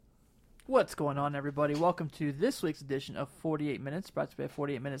What's going on, everybody? Welcome to this week's edition of 48 Minutes, brought to you by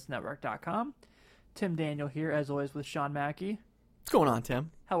 48minutesnetwork.com. Tim Daniel here, as always, with Sean Mackey. What's going on,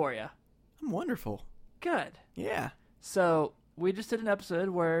 Tim? How are you? I'm wonderful. Good. Yeah. So, we just did an episode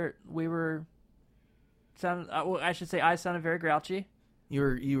where we were... I sounded very grouchy.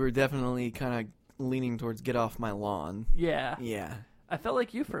 You were definitely kind of leaning towards get off my lawn. Yeah. Yeah. I felt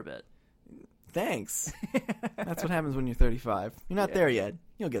like you for a bit. Thanks. That's what happens when you're 35. You're not there yet.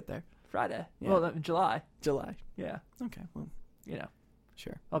 You'll get there. Friday. Yeah. Well, July. July. Yeah. Okay. Well,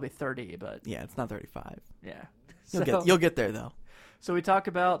 sure. I'll be 30, but... Yeah, it's not 35. Yeah. You'll get there, though. So we talk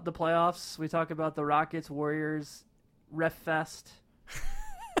about the playoffs. We talk about the Rockets, Warriors, Ref Fest.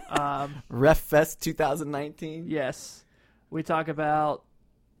 Ref Fest 2019. Yes. We talk about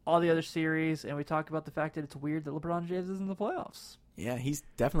all the other series, and we talk about the fact that it's weird that LeBron James is in the playoffs. Yeah, he's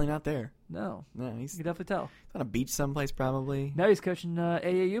definitely not there. No. No, You he's can definitely tell. on a beach someplace probably. Now he's coaching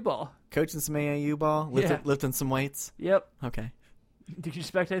AAU ball. Coaching some AAU ball, lifting some weights. Yep. Okay. Did you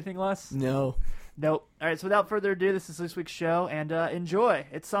expect anything less? No. Nope. All right, so without further ado, this is this week's show, and enjoy.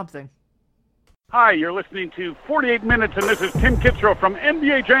 It's something. Hi, you're listening to 48 Minutes, and this is Tim Kitzrow from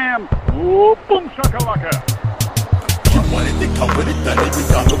NBA Jam. Whoa, boom shakalaka. Wanted to come with it, done it, we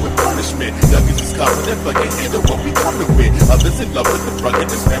done it with punishment. Youngest is confident, but can't handle what we coming with. Others in love with the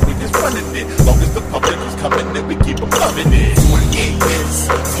ruggedness, family just running it. Long as the public is coming, then we keep them loving it. 28 minutes,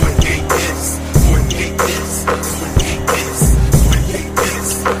 28 minutes, 28 minutes, 28 minutes, 28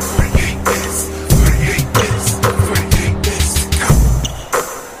 minutes, 28 minutes, 28 minutes, 28 minutes.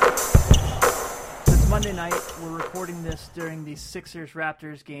 It's Monday night. We're recording this during the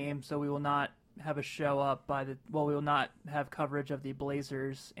Sixers-Raptors game, so we will not have a show up we will not have coverage of the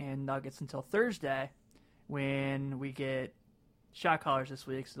Blazers and Nuggets until Thursday when we get shot callers this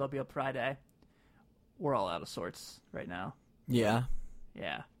week, so they'll be up Friday. We're all out of sorts right now. Yeah.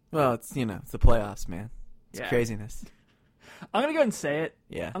 Yeah. Well, it's the playoffs, man. It's Yeah. craziness. I'm going to go ahead and say it.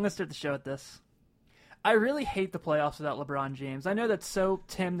 Yeah. I'm going to start the show with this. I really hate the playoffs without LeBron James. I know that's so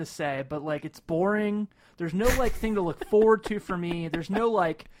Tim to say, but, it's boring. There's no, thing to look forward to for me. There's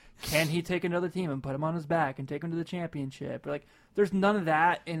no, can he take another team and put him on his back and take him to the championship? There's none of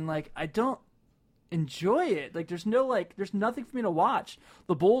that, and, I don't enjoy it. There's no, there's nothing for me to watch.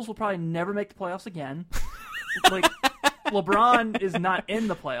 The Bulls will probably never make the playoffs again. LeBron is not in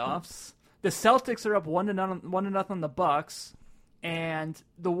the playoffs. The Celtics are up 1-0 on the Bucks. And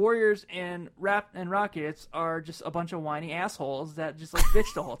the Warriors and Rockets are just a bunch of whiny assholes that just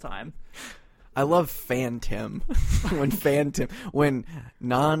bitch the whole time. I love fan Tim. when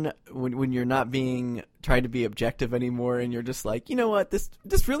you're not being trying to be objective anymore, and you're just like, you know what, this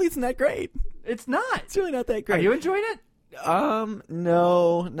really isn't that great. It's not. It's really not that great. Are you enjoying it?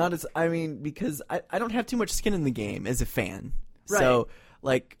 No, not as. Because I don't have too much skin in the game as a fan. Right. So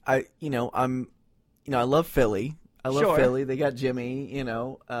I love Philly. I love Sure. Philly. They got Jimmy.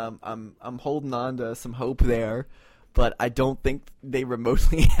 I'm holding on to some hope there, but I don't think they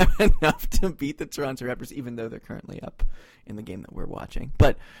remotely have enough to beat the Toronto Raptors, even though they're currently up in the game that we're watching.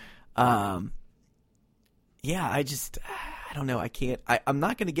 But, I don't know. I can't. I'm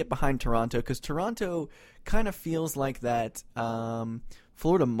not going to get behind Toronto because Toronto kind of feels like that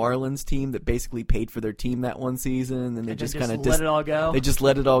Florida Marlins team that basically paid for their team that one season, and they just kind of let it all go. They just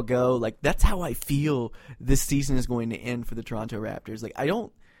let it all go. That's how I feel this season is going to end for the Toronto Raptors. I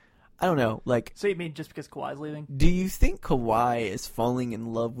don't know. So you mean just because Kawhi's leaving? Do you think Kawhi is falling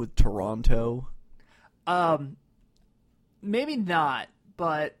in love with Toronto? Maybe not,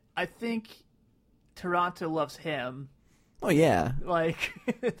 but I think Toronto loves him. Oh yeah,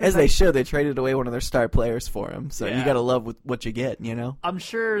 As they should. They traded away one of their star players for him, so you got to love what you get. I'm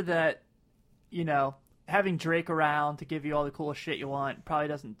sure that having Drake around to give you all the cool shit you want probably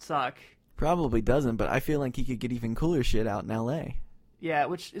doesn't suck. Probably doesn't, but I feel like he could get even cooler shit out in L.A. Yeah,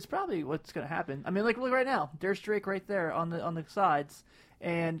 which is probably what's going to happen. I mean, look right now. There's Drake right there on the sides,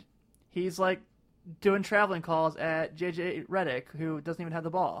 and he's doing traveling calls at JJ Redick, who doesn't even have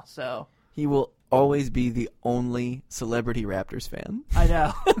the ball. So he will always be the only celebrity Raptors fan. I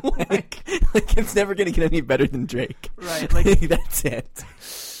know. It's never going to get any better than Drake. Right. That's it.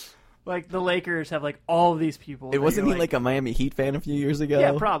 The Lakers have all of these people. Wasn't he a Miami Heat fan a few years ago?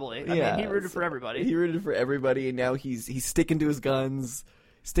 Yeah, probably. I mean, he rooted for everybody. He rooted for everybody, and now he's sticking to his guns,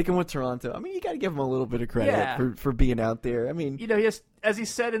 sticking with Toronto. I mean, you got to give him a little bit of credit for being out there. I mean, he has, as he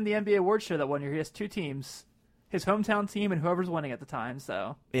said in the NBA awards show that one year, he has two teams. His hometown team and whoever's winning at the time.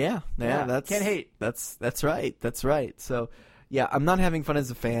 So yeah, that's can't hate. That's right. So yeah, I'm not having fun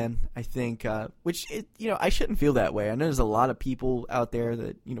as a fan. I think, I shouldn't feel that way. I know there's a lot of people out there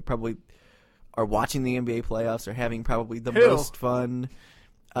that probably are watching the NBA playoffs or having probably the most fun.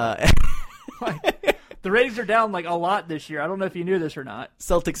 The ratings are down like a lot this year. I don't know if you knew this or not.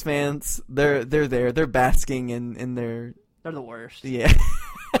 Celtics fans, they're there. They're basking in their. They're the worst. Yeah.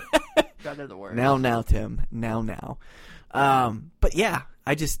 God, they're the worst. Now, Tim. Now. But yeah,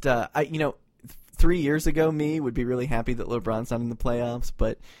 I just 3 years ago, me would be really happy that LeBron's not in the playoffs,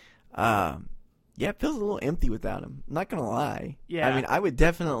 but yeah, it feels a little empty without him. I'm not gonna lie. Yeah. I mean, I would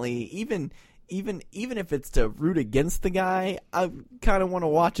definitely even if it's to root against the guy, I kind of want to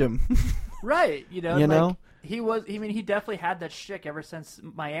watch him. Right. You know. know? He definitely had that shtick ever since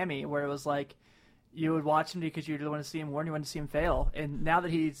Miami, where it was like you would watch him because you want to see him win, you want to see him fail. And now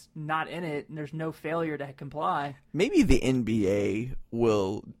that he's not in it and there's no failure to comply. Maybe the NBA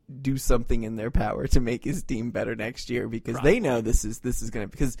will do something in their power to make his team better next year because they know this is going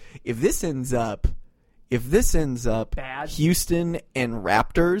to, because if this ends up bad, Houston and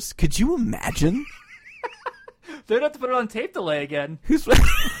Raptors, could you imagine? They'd have to put it on tape delay again. Who's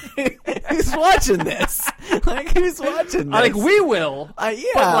watching this? Like, who's watching this? I think we will. Yeah.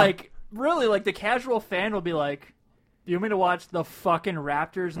 But, like, really, like, the casual fan will be like, do you want me to watch the fucking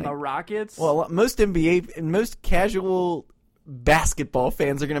Raptors and the Rockets? Well, most NBA and most casual basketball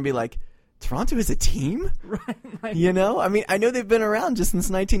fans are going to be like, Toronto is a team? Right. Like, You know? I mean, I know they've been around just since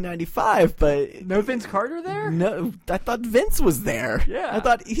 1995, but... no Vince Carter there? No, I thought Vince was there. Yeah. I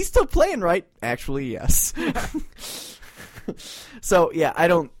thought he's still playing, right? Actually, yes. So, yeah, I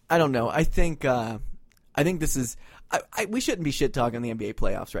don't know. I think this is... we shouldn't be shit-talking the NBA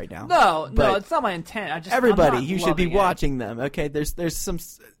playoffs right now. No, But it's not my intent. everybody, I'm not you should be loving it. watching them, okay? There's some...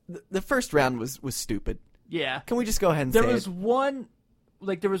 The first round was stupid. Yeah. Can we just go ahead and There say was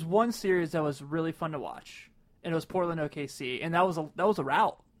it? there was one series that was really fun to watch, and it was Portland OKC, and that was a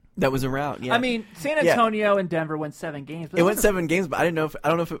rout. That was a route, yeah. I mean, San Antonio and Denver went 7 games. But it went 7 games, but I don't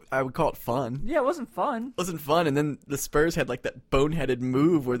know if I would call it fun. Yeah, it wasn't fun. It wasn't fun, and then the Spurs had like that boneheaded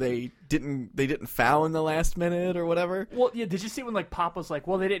move where they didn't foul in the last minute or whatever. Well, yeah. Did you see when like Pop was like,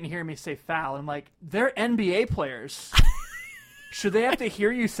 "Well, they didn't hear me say foul," and I'm like, they're NBA players. Should they have to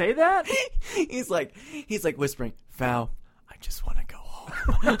hear you say that? He's like whispering, "Foul. I just want to go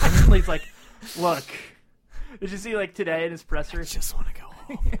home. He's like, look. Did you see like today in his presser? I just want to go home."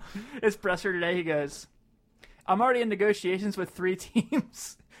 His presser today, he goes, "I'm already in negotiations with 3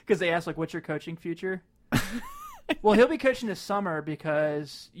 teams," because they asked like, "What's your coaching future?" Well, he'll be coaching this summer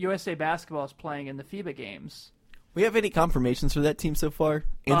because USA Basketball is playing in the FIBA games. We have any confirmations for that team so far?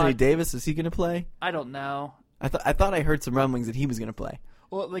 Anthony Davis, is he going to play? I don't know. I thought I heard some rumblings that he was going to play.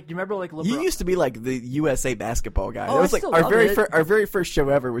 Well, like you remember, like LeBron. You used to be like the USA Basketball guy. Oh, That was I like still our love very it. our very first show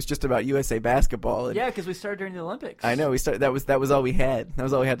ever was just about USA Basketball. And Yeah, because we started during the Olympics. I know we started. That was all we had. That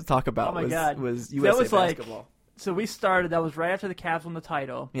was all we had to talk about. Oh my was, God. was That USA was like- Basketball. So we started. That was right after the Cavs won the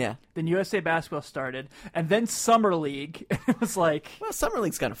title. Yeah. Then USA Basketball started, and then Summer League. It was like, Well, Summer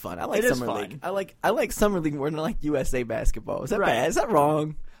League's kind of fun. I like It is Summer fun. League. I like Summer League more than I like USA Basketball. Is that Right. bad? Is that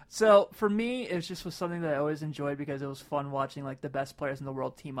wrong? so for me, it just was something that I always enjoyed because it was fun watching like the best players in the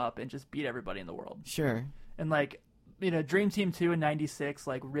world team up and just beat everybody in the world. Sure. And like, Dream Team 2 in '96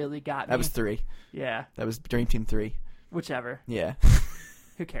 like really got me. That was 3. Yeah, That was Dream Team 3. whichever. Yeah.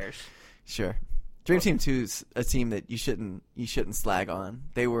 Who cares? Sure. Dream Team 2's a team that you shouldn't slag on.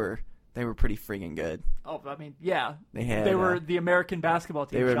 They were pretty freaking good. Oh, I mean, yeah. They were the American basketball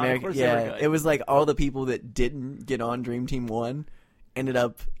team. They were Sean. Of American. course Yeah, they were good. it was like all the people that didn't get on Dream Team 1 ended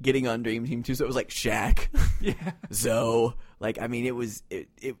up getting on Dream Team 2. So it was like Shaq, Yeah. Zoe. Like, I mean, it was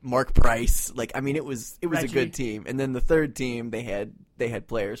Mark Price. Like, I mean, it was a Reggie. good team. And then the third team, they had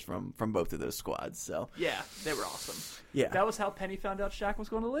players from both of those squads. So Yeah, they were awesome. yeah, That was how Penny found out Shaq was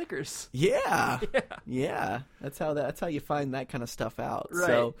going to the Lakers. yeah, Yeah. yeah. That's how you find that kind of stuff out.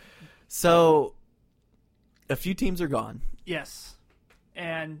 Right. So a few teams are gone. Yes.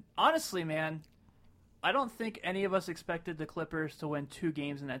 And honestly, man, I don't think any of us expected the Clippers to win 2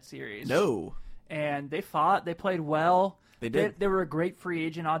 games in that series. No, And they fought. They played well. They did. They were a great free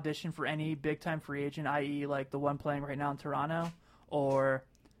agent audition for any big-time free agent, i.e. like the one playing right now in Toronto or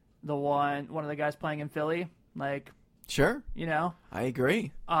the one of the guys playing in Philly. Like, sure, I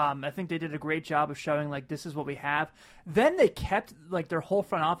agree. I think they did a great job of showing, like, this is what we have. Then they kept, like, their whole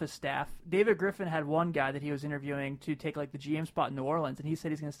front office staff. David Griffin had one guy that he was interviewing to take, like, the GM spot in New Orleans, and he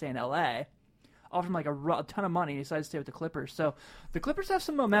said he's going to stay in L.A., offered him, like, a ton of money, and he decided to stay with the Clippers. So the Clippers have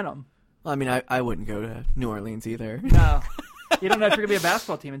some momentum. Well, I mean, I wouldn't go to New Orleans either. No. You don't know if you're going to be a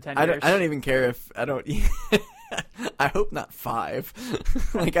basketball team in 10 years. I don't even care if I don't. I hope not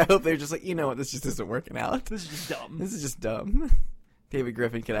 5. Like, I hope they're just like, you know what, this just isn't working out. This is just dumb. This is just dumb. David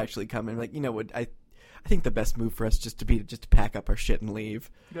Griffin could actually come in like, you know what, I think the best move for us just to pack up our shit and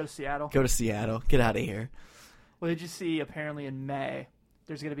leave. Go to Seattle. Go to Seattle. Get out of here. Well, did you see, apparently in May,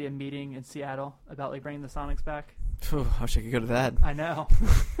 there's going to be a meeting in Seattle about like bringing the Sonics back. I wish I could go to that. I know.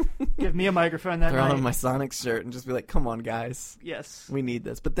 Give me a microphone that Throw night. on my Sonics shirt and just be like, come on, guys. Yes. We need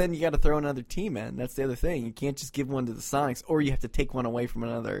this. But then you got to throw another team in. That's the other thing. You can't just give one to the Sonics, or you have to take one away from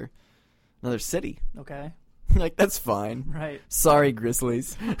another city. Okay. Like, that's fine. Right. Sorry,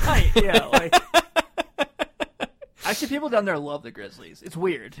 Grizzlies. Right. Yeah. Like. Actually, people down there love the Grizzlies. It's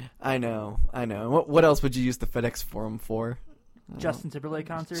weird. I know. What else would you use the FedEx Forum for? Justin Timberlake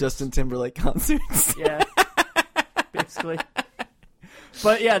concerts. Justin Timberlake concerts. Yeah. Basically.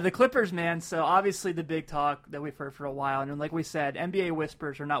 But yeah, the Clippers, man. So obviously the big talk that we've heard for a while, and like we said, NBA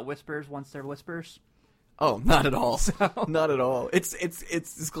whispers are not whispers once they're whispers. Oh, not at all. Not at all. It's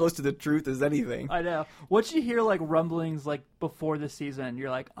as close to the truth as anything. I know. Once you hear like rumblings like before the season, you're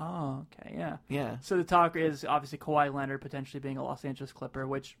like, oh, okay, yeah. Yeah. So the talk is obviously Kawhi Leonard potentially being a Los Angeles Clipper,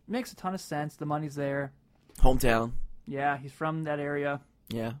 which makes a ton of sense. The money's there. Hometown. Yeah, he's from that area.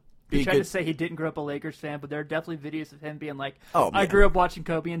 Yeah. He tried to say he didn't grow up a Lakers fan, but there are definitely videos of him being like, oh, I grew up watching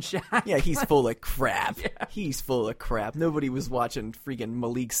Kobe and Shaq. Yeah, he's full of crap. Yeah. He's full of crap. Nobody was watching freaking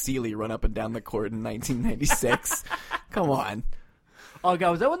Malik Sealy run up and down the court in 1996. Come on. Oh,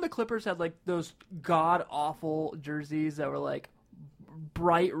 God, was that when the Clippers had like those god-awful jerseys that were like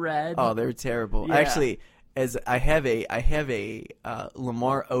bright red? Oh, they're terrible. Yeah. Actually, as I have a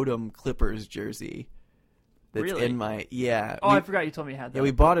Lamar Odom Clippers jersey. That's really? in my I forgot you told me you had that. Yeah,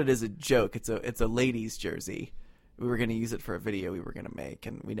 we bought it as a joke. It's a ladies jersey. We were going to use it for a video we were going to make,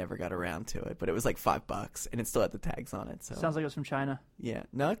 and we never got around to it. But it was like $5, and it still had the tags on it. So Sounds like it was from China. yeah,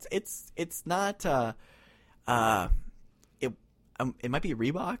 no, it's not. It might be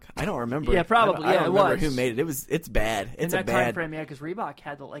Reebok. I don't remember. Yeah, probably. I don't it remember was. who made it. It's bad. It's in a that time bad. frame, yeah, because Reebok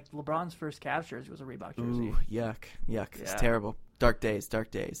had like LeBron's first Cavs jersey was a Reebok jersey. Ooh, yuck. It's Yeah. terrible. Dark days.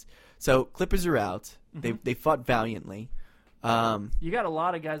 So Clippers are out. Mm-hmm. They fought valiantly. You got a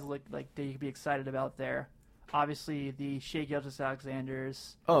lot of guys like that you could be excited about there. Obviously, the Shai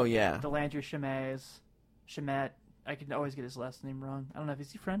Gilgeous-Alexanders, Oh yeah. the Landry Shamet. I can always get his last name wrong. I don't know if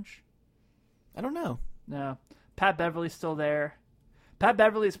is he French. I don't know. No. Pat Beverly's still there. Pat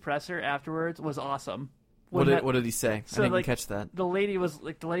Beverly's presser afterwards was awesome. What did he say? So, I didn't like, catch that. The lady was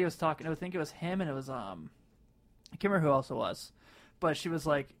talking. I think it was him, and it was I can't remember who else it was, but she was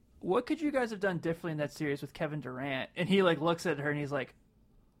like, "What could you guys have done differently in that series with Kevin Durant?" And he like looks at her and he's like,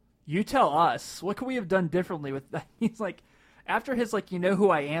 "You tell us. What could we have done differently with that?" He's like, after his like, "You know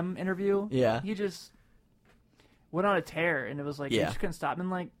who I am" interview. Yeah. He just went on a tear, and it was like, Yeah. you just couldn't stop him. And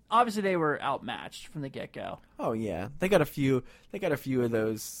like, obviously they were outmatched from the get go. Oh yeah, they got a few of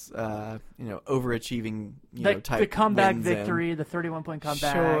those, overachieving, Like type the comeback wins in. victory, the 31-point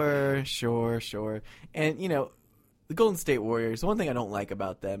comeback. Sure. And the Golden State Warriors. The one thing I don't like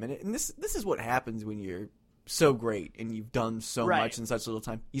about them, and this is what happens when you're so great and you've done so Right. much in such little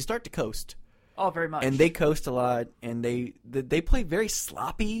time. You start to coast, Oh, very much. and they coast a lot, and they play very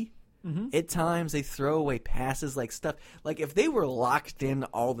sloppy. Mm-hmm. At times, they throw away passes like stuff. Like if they were locked in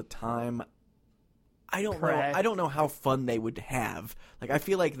all the time, I don't know. Correct. I don't know how fun they would have. Like I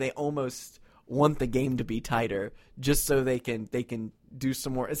feel like they almost want the game to be tighter just so they can do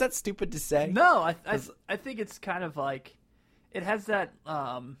some more. Is that stupid to say? No, I think it's kind of like it has that.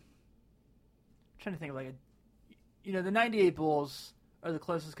 I'm trying to think of like the '98 Bulls are the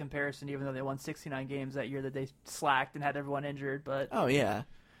closest comparison, even though they won 69 games that year that they slacked and had everyone injured. But Oh yeah.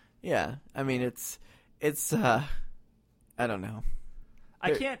 I mean, it's I don't know.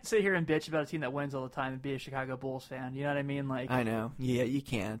 I can't sit here and bitch about a team that wins all the time and be a Chicago Bulls fan. You know what I mean? Like, I know. Yeah, you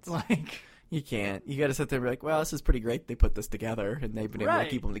can't. like You can't. You got to sit there and be like, well, this is pretty great. They put this together, and they've been able Right. to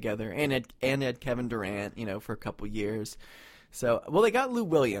keep them together. And had Kevin Durant, for a couple years. So, well, they got Lou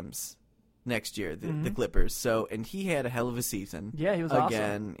Williams next year, the Clippers. So, and he had a hell of a season. Yeah, he was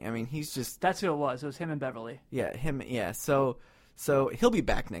again. I mean, he's just that's who it was. It was him and Beverly. him. Yeah. So he'll be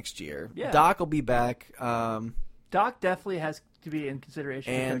back next year. Yeah. Doc will be back. Doc definitely has to be in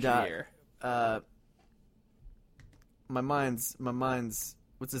consideration for Coach of the Year. My mind's.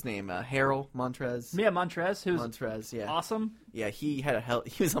 What's his name? Harold Montrez. Mia Montrez, who's Montrez, yeah. awesome. Yeah, he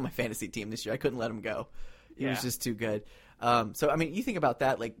was on my fantasy team this year. I couldn't let him go. He was Yeah. just too good. So, I mean, you think about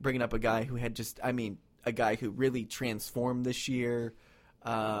that, like bringing up a guy who had a guy who really transformed this year.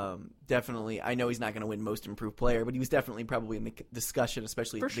 Definitely, I know he's not going to win Most Improved Player, but he was definitely probably in the discussion,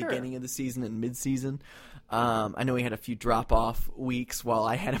 especially For at the sure. beginning of the season and mid-season. I know he had a few drop-off weeks while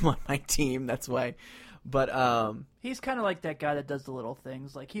I had him on my team. That's why. But He's kind of like that guy that does the little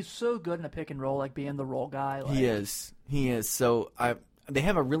things. Like, he's so good in a pick and roll, like being the roll guy. Like, he is. So they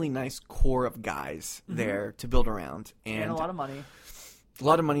have a really nice core of guys there to build around, and a lot of money. A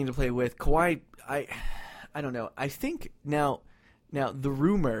lot of money to play with. Kawhi, I don't know. I think now Now, the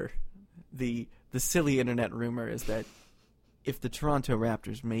rumor, the silly internet rumor is that if the Toronto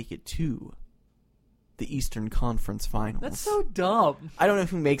Raptors make it to the Eastern Conference Finals... That's so dumb. I don't know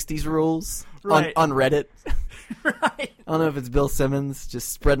who makes these rules Right. on Reddit. Right. I don't know if it's Bill Simmons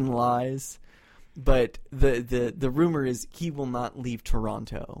just spreading lies. But the rumor is he will not leave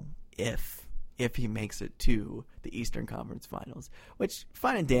Toronto if he makes it to the Eastern Conference Finals. Which,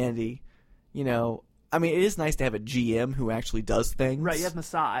 fine and dandy. You know, I mean, it is nice to have a GM who actually does things. Right, you have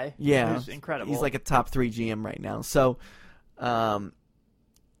Masai. Yeah. Who's incredible. He's like a top 3 GM right now. So,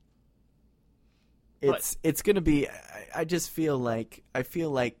 it's going to be... I just feel like...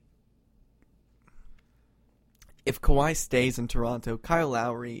 if Kawhi stays in Toronto, Kyle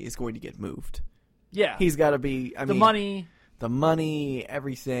Lowry is going to get moved. Yeah. He's got to be... the money,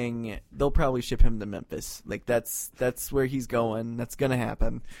 everything. They'll probably ship him to Memphis. Like, that's where he's going. That's going to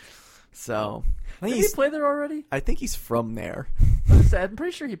happen. So... Did he play there already? I think he's from there. I'm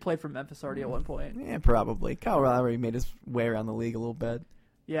pretty sure he played for Memphis already at one point. Yeah, probably. Kyle Lowry made his way around the league a little bit.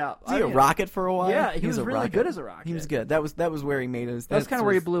 Yeah. Was he a Rocket for a while? Yeah, he was a really Rocket. good as a Rocket. He was good. That was where he made his... That's kind of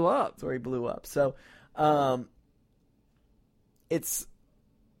where he blew up. That's where he blew up. So, it's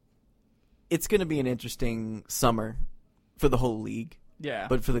going to be an interesting summer for the whole league. Yeah.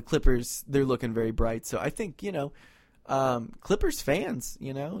 But for the Clippers, they're looking very bright. So I think, Clippers fans,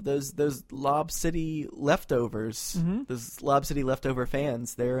 those Lob City leftovers, those Lob City leftover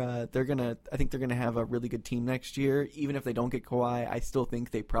fans, I think they're gonna have a really good team next year. Even if they don't get Kawhi, I still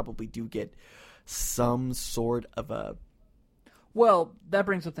think they probably do get some sort of a... Well, that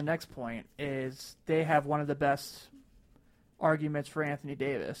brings up the next point, is they have one of the best arguments for Anthony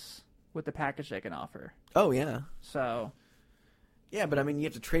Davis with the package they can offer. Oh, yeah. So... Yeah, but I mean, you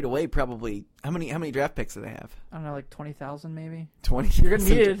have to trade away probably... How many draft picks do they have? I don't know, like 20,000 maybe? 20. You're going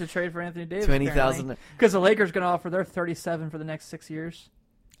to need it to trade for Anthony Davis. 20,000. Because the Lakers are going to offer their 37 for the next 6 years.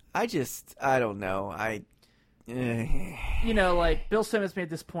 I don't know. Like Bill Simmons made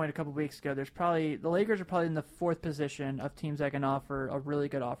this point a couple weeks ago. The Lakers are probably in the 4th position of teams that can offer a really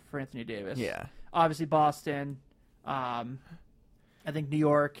good offer for Anthony Davis. Yeah. Obviously Boston, I think New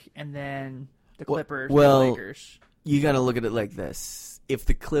York, and then the Clippers and the Lakers. You got to look at it like this. If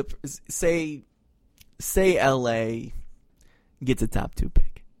the Clippers, say LA gets a top 2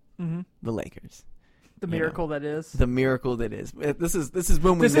 pick, the Lakers. The miracle that is. The miracle that is. This is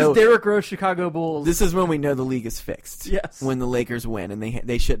when we know. This is Derrick Rose Chicago Bulls. This is when we know the league is fixed. Yes. When the Lakers win, and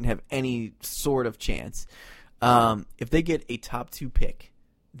they shouldn't have any sort of chance. If they get a top 2 pick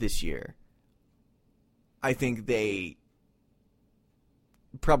this year, I think they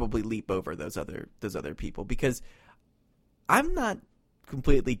probably leap over those other people, because I'm not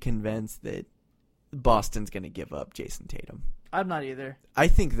completely convinced that Boston's going to give up Jason Tatum. I'm not either. I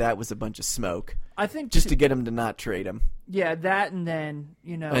think that was a bunch of smoke. I think just to get him to not trade him. Yeah, that, and then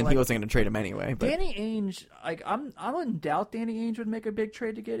and he wasn't going to trade him anyway. But. Danny Ainge, I wouldn't doubt Danny Ainge would make a big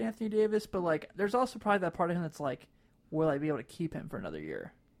trade to get Anthony Davis, but there's also probably that part of him that's like, will I be able to keep him for another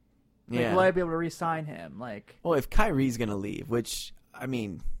year? Will I be able to re-sign him? Well, if Kyrie's going to leave, which I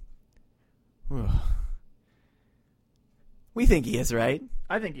mean, we think he is, right?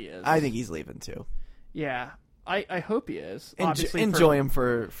 I think he is. I think he's leaving too. Yeah. I hope he is. Enjoy him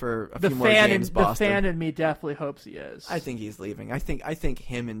for a few more games, Boston. The fan in me definitely hopes he is. I think he's leaving. I think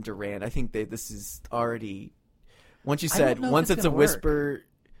him and Durant, I think this is already... Once it's a whisper...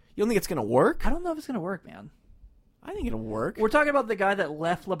 You don't think it's going to work? I don't know if it's going to work, man. I think it'll work. We're talking about the guy that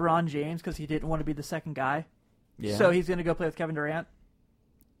left LeBron James because he didn't want to be the second guy. Yeah. So he's going to go play with Kevin Durant?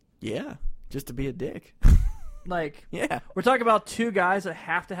 Yeah, just to be a dick. Yeah. We're talking about 2 guys that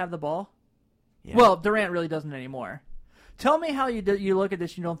have to have the ball? Yeah. Well, Durant really doesn't anymore. Tell me how you look at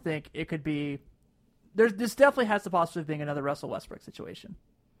this, you don't think it could be... This definitely has the possibility of being another Russell Westbrook situation.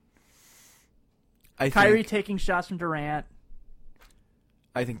 Kyrie taking shots from Durant.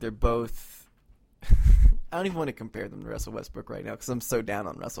 I think they're both... I don't even want to compare them to Russell Westbrook right now because I'm so down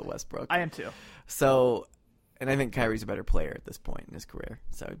on Russell Westbrook. I am too. So, and I think Kyrie's a better player at this point in his career.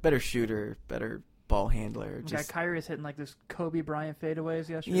 So, better shooter, better ball handler. Kyrie is hitting this Kobe Bryant fadeaways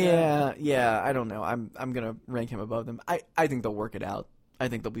yesterday. Yeah. I don't know. I'm gonna rank him above them. I think they'll work it out. I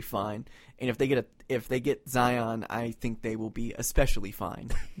think they'll be fine. And if they get Zion, I think they will be especially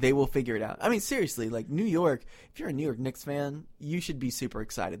fine. They will figure it out. I mean, seriously, New York. If you're a New York Knicks fan, you should be super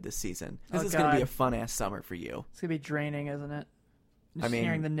excited this season. This is gonna be a fun ass summer for you. It's gonna be draining, isn't it?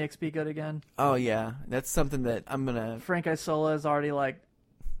 Hearing the Knicks be good again. Oh yeah, that's something that I'm gonna. Frank Isola is already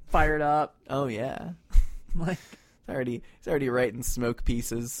fired up. Oh yeah, he's already writing smoke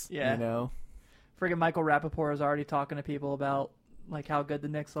pieces. Yeah, Friggin' Michael Rappaport is already talking to people about how good the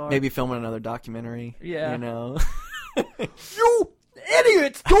Knicks are. Maybe filming another documentary. Yeah,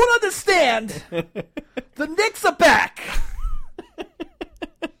 Idiots don't understand. The Knicks are back.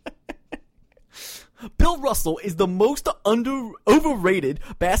 Bill Russell is the most overrated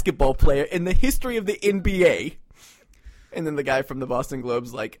basketball player in the history of the NBA. And then the guy from the Boston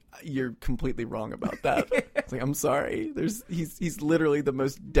Globe's like, "You're completely wrong about that." It's like, I'm sorry. He's literally the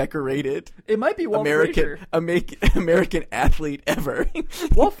most decorated It might be Walt Frazier. American athlete ever.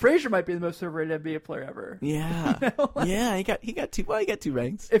 Walt Frazier might be the most overrated NBA player ever. Yeah, You know, like- yeah. He got two. Well, he got 2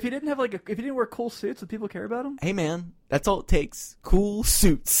 rings. If he didn't have if he didn't wear cool suits, would people care about him? Hey man, that's all it takes. Cool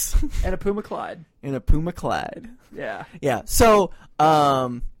suits And a Puma Clyde. and a Puma Clyde. Yeah. Yeah. So,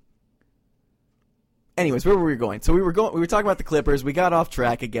 anyways, where were we going? So we were talking about the Clippers. We got off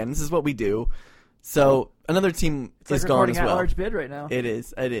track again. This is what we do. So another team It's like is gone recording as at well. large bid right now. It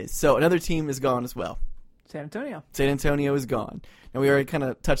is. So another team is gone as well. San Antonio. San Antonio is gone. And we already kind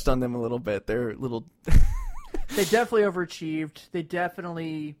of touched on them a little bit. They're little. They definitely overachieved. They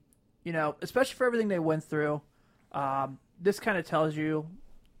definitely, especially for everything they went through. This kind of tells you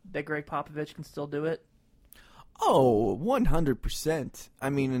that Greg Popovich can still do it. Oh, 100%. I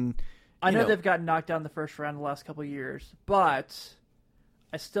mean, and I know know- they've gotten knocked down in the first round the last couple of years, but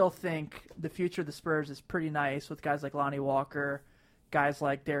I still think the future of the Spurs is pretty nice with guys like Lonnie Walker, guys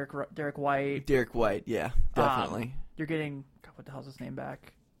like Derek White. Derek White, yeah, definitely. You're getting, God, what the hell's his name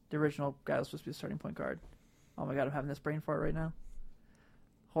back? The original guy was supposed to be a starting point guard. Oh my God, I'm having this brain fart right now.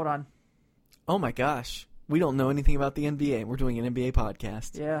 Hold on. Oh my gosh. We don't know anything about the NBA. We're doing an NBA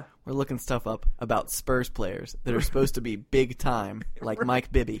podcast. Yeah. We're looking stuff up about Spurs players that are supposed to be big time, like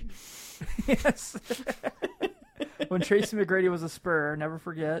Mike Bibby. Yes. When Tracy McGrady was a Spur, never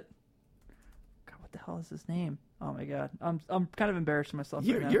forget. God, what the hell is his name? Oh my God, I'm kind of embarrassed of myself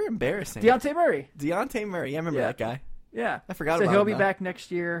right now. You're embarrassing. Deontay Murray. Deontay Murray. Yeah, I remember Yeah. that guy. Yeah, I forgot so about he'll him be now. back next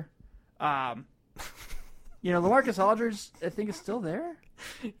year. LaMarcus Aldridge, I think, is still there.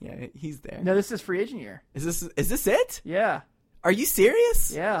 Yeah, he's there. No, this is free agent year. Is this it? Yeah, Are you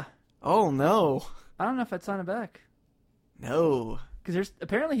serious? yeah. Oh no. I don't know if I'd sign him back No. because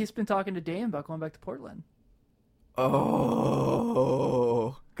apparently he's been talking to Dame about going back to Portland.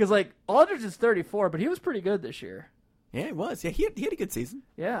 Oh. Because Aldridge is 34, but he was pretty good this year. Yeah, it was. Yeah, he had a good season.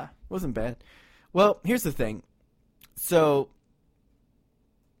 Yeah. Wasn't bad. Well, here's the thing. So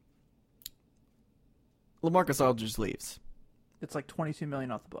LaMarcus Aldridge leaves. It's like $22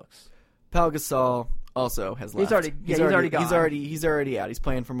 million off the books. Pau Gasol also has left. He's already gone. He's already out. He's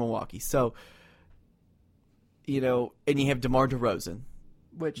playing for Milwaukee. So, and you have DeMar DeRozan.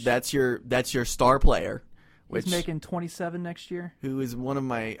 Which That's your star player. he's making 27 next year. Who is one of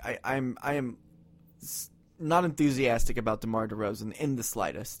my I am not enthusiastic about DeMar DeRozan in the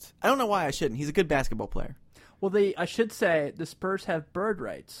slightest. I don't know why I shouldn't. He's a good basketball player. Well, I should say the Spurs have bird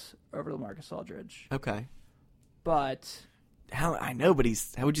rights over LaMarcus Aldridge, Okay. but I know, but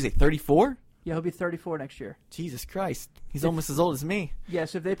how would you say 34? yeah, he'll be 34 next year. Jesus Christ. He's almost as old as me. Yeah,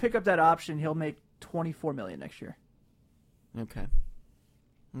 so if they pick up that option, he'll make $24 million next year. Okay.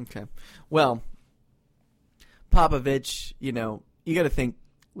 Well, Popovich, you got to think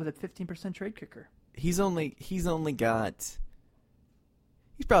With a 15% trade kicker. he's probably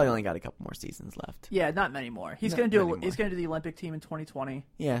only got a couple more seasons left. Yeah, not many more. He's Not going to do. many more. He's going to do the Olympic team in 2020,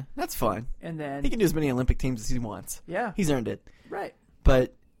 Yeah, that's fine. and then He can do as many Olympic teams as he wants. yeah, He's earned it. right.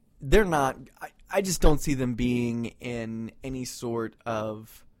 But they're not. I just don't see them being in any sort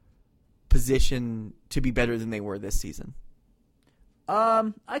of position to be better than they were this season.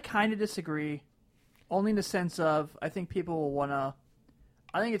 I kind of disagree, only in the sense of I think people will want to.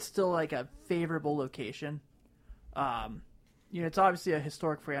 I think it's still like a favorable location. It's obviously a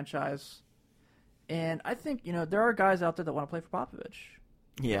historic franchise, and I think there are guys out there that want to play for Popovich.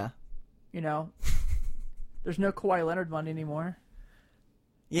 Yeah. There's no Kawhi Leonard money anymore.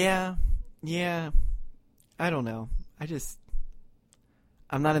 Yeah. I don't know.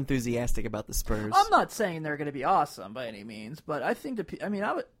 I'm not enthusiastic about the Spurs. I'm not saying they're going to be awesome by any means, but I think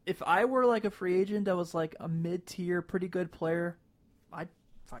I would if I were like a free agent that was like a mid-tier, pretty good player, I'd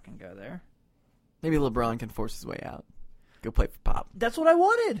fucking go there. Maybe LeBron can force his way out. Go play for Pop. That's what I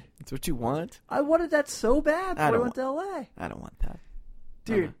wanted. That's what you want? I wanted that so bad I before I don't went to LA. I don't want that.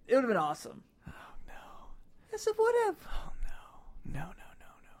 Dude, it would have been awesome. Oh, no. Yes, it would have. Oh, no. No.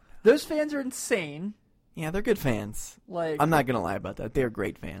 Those fans are insane. Yeah, they're good fans. Like, I'm not going to lie about that. They're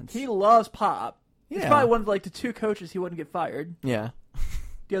great fans. he loves Pop. He's Yeah. probably one of like the 2 coaches he wouldn't get fired. Yeah.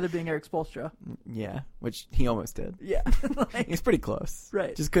 The other being Eric Spoelstra. Yeah, which he almost did. Yeah. Like, He's pretty close.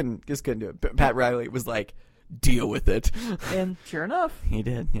 Right. Just couldn't do it. But Pat Riley was like, deal with it. and sure enough, He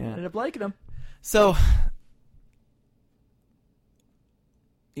did, I yeah. ended up liking him. So,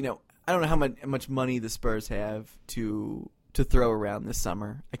 I don't know how much money the Spurs have to to throw around this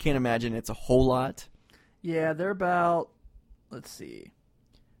summer. I can't imagine it's a whole lot. Yeah, they're about, let's see.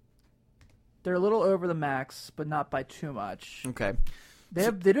 They're a little over the max, but not by too much. Okay. They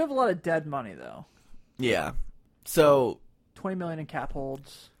do have a lot of dead money, though. Yeah. So $20 million in cap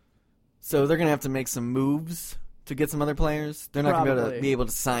holds. So they're going to have to make some moves to get some other players. They're not going to be able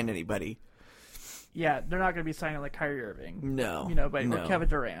to sign anybody. Yeah, they're not going to be signing like Kyrie Irving. No. Or Kevin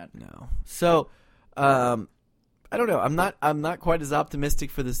Durant. No. So, I don't know. I'm not quite as optimistic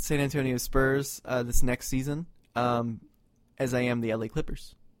for the San Antonio Spurs this next season as I am the LA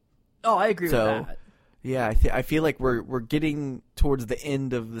Clippers. Oh, I agree with that. Yeah, I feel like we're getting towards the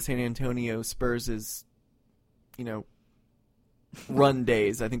end of the San Antonio Spurs' run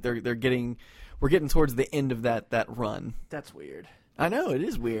days. I think we're getting towards the end of that run. That's weird. I know, it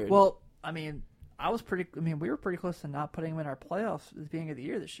is weird. Well, I mean, we were pretty close to not putting them in our playoffs at the beginning of the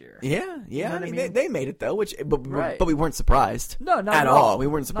year this year. Yeah. You know I mean, they made it though, right. but we weren't surprised. No, not at all. We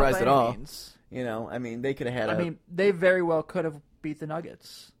weren't surprised at all. Means. I mean, they could have had. They very well could have beat the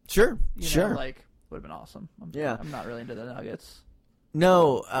Nuggets. Sure. Would have been awesome. I'm not really into the Nuggets.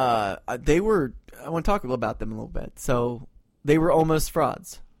 No, they were. I want to talk about them a little bit. So they were almost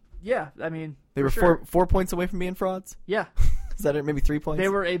frauds. Yeah, I mean, they were sure. 4 points away from being frauds. Yeah. Is that it? Maybe 3 points? They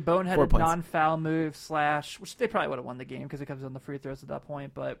were a boneheaded non-foul move / which they probably would have won the game because it comes on the free throws at that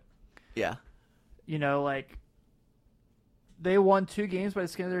point. But yeah, they won 2 games by the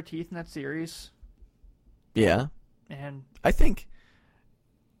skin of their teeth in that series. Yeah, and I think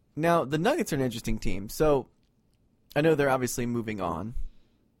now the Nuggets are an interesting team. So I know they're obviously moving on.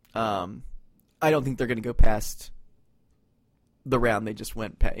 I don't think they're going to go past the round they just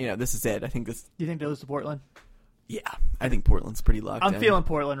went past. This is it. I think this. Do you think they lose to Portland? Yeah, I think Portland's pretty locked in. I'm feeling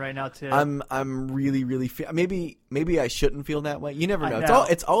Portland right now too. I'm really maybe I shouldn't feel that way. You never know.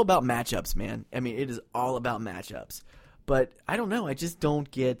 It's all about matchups, man. I mean, it is all about matchups. But I don't know. I just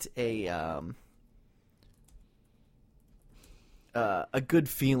don't get a good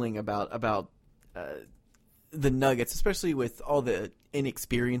feeling about the Nuggets, especially with all the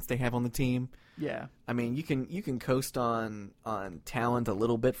inexperience they have on the team. Yeah. I mean, you can coast on talent a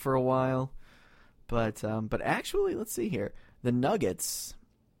little bit for a while. But actually, let's see here. The Nuggets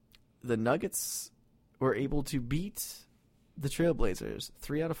were able to beat the Trailblazers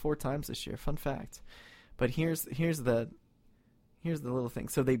 3 out of 4 times this year. Fun fact. But here's the little thing.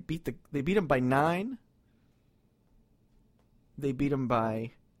 So they beat them by 9. They beat them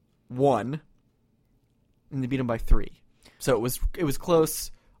by 1, and they beat them by 3. So it was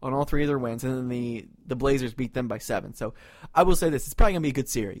close on all 3 of their wins, and then the Blazers beat them by 7. So I will say this: it's probably gonna be a good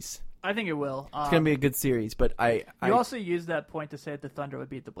series. I think it will. It's going to be a good series, but I also used that point to say that the Thunder would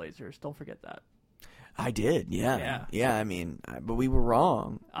beat the Blazers. Don't forget that. I did, yeah. I mean, but we were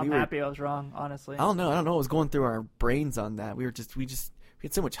wrong. I'm happy I was wrong, honestly. I don't know what was going through our brains on that. We had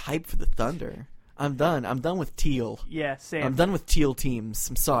so much hype for the Thunder. I'm done. I'm done with teal. Yeah, same. I'm done with teal teams.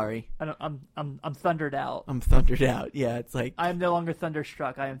 I'm sorry. I'm thundered out. I'm thundered out. Yeah, it's like I am no longer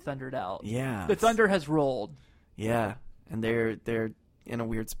thunderstruck. I am thundered out. Yeah. The Thunder has rolled. Yeah, and they're in a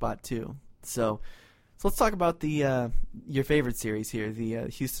weird spot too. So let's talk about your favorite series here, the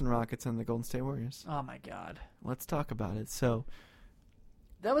Houston Rockets and the Golden State Warriors. Oh my God. Let's talk about it. So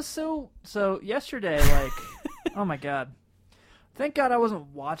that was so yesterday, oh my God. Thank God I wasn't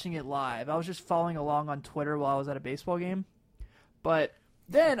watching it live. I was just following along on Twitter while I was at a baseball game. But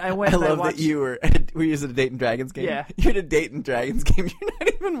then I went. I love that you were at a Dayton Dragons game. Yeah, you're at a Dayton Dragons game. You're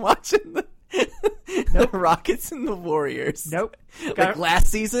not even watching the Rockets and the Warriors. Nope. Last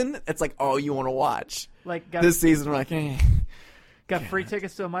season, it's like all you want to watch. This season, we're like, got free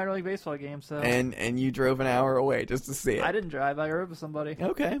tickets to a minor league baseball game. So and you drove an hour away just to see it. I didn't drive. I rode with somebody.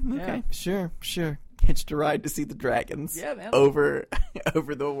 Okay, yeah. Sure. Hitched a ride to see the Dragons. Yeah, man. Over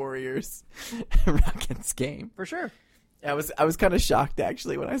the Warriors Rockets game for sure. I was kind of shocked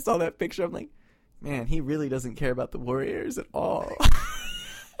actually when I saw that picture. I'm like, man, he really doesn't care about the Warriors at all.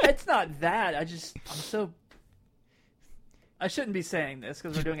 It's not that. I shouldn't be saying this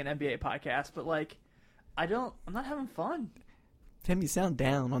because we're doing an NBA podcast, but I'm not having fun. Tim, you sound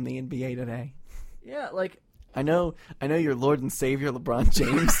down on the NBA today. Yeah, I know your Lord and Savior LeBron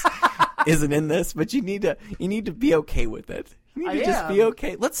James isn't in this, but you need to be okay with it. You need to just be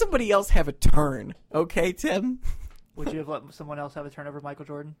okay. Let somebody else have a turn, okay, Tim? Would you have let someone else have a turn over Michael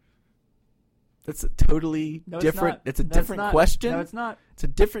Jordan? That's a totally different. It's a different question. No, it's not. It's a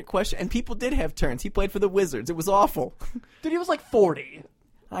different question. And people did have turns. He played for the Wizards. It was awful. Dude, he was 40.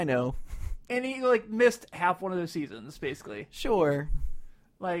 I know. And he missed half one of those seasons, basically. Sure.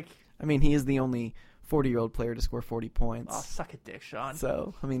 I mean, he is the only 40-year-old player to score 40 points. Oh, suck a dick, Sean.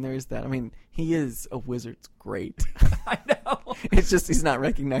 So, I mean, there's that. I mean, he is a Wizards great. I know. It's just he's not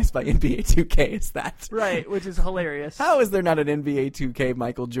recognized by NBA 2K as that. Right, which is hilarious. How is there not an NBA 2K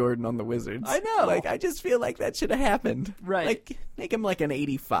Michael Jordan on the Wizards? I know. Like, I just feel like that should have happened. Right. Like, make him like an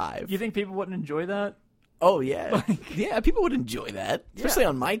 85. You think people wouldn't enjoy that? Oh, yeah. Yeah, people would enjoy that. Especially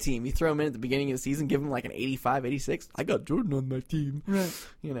on my team. You throw him in at the beginning of the season, give him like an 85, 86. I got Jordan on my team. Right.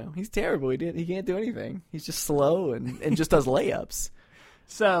 You know, he's terrible. He can't do anything. He's just slow and just does layups.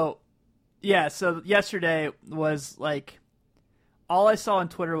 So, yeah, so yesterday was like, all I saw on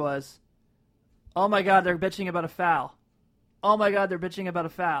Twitter was, oh my God, they're bitching about a foul. Oh my God, they're bitching about a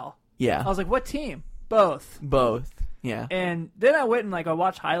foul. Yeah. I was like, what team? Both. Yeah. And then I went and I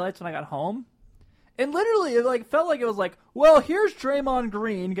watched highlights when I got home. And literally, it felt like it was like, well, here's Draymond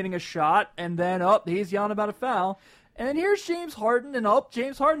Green getting a shot, and then, he's yelling about a foul. And then here's James Harden, and,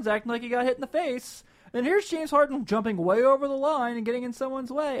 James Harden's acting like he got hit in the face. And here's James Harden jumping way over the line and getting in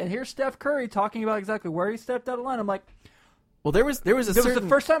someone's way. And here's Steph Curry talking about exactly where he stepped out of line. I'm like, well, there was the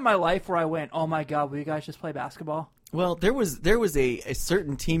first time in my life where I went, oh my God, will you guys just play basketball? Well, there was a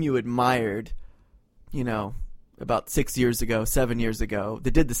certain team you admired, you know, about 7 years ago,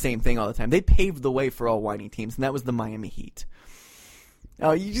 that did the same thing all the time. They paved the way for all whiny teams, and that was the Miami Heat.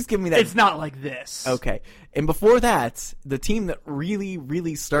 Oh, you just give me that. It's not like this. Okay. And before that, the team that really,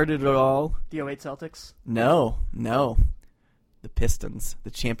 really started it all. The 08 Celtics? No. The Pistons.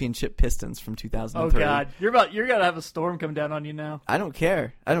 The championship Pistons from 2003. Oh, God. You're going to have a storm come down on you now. I don't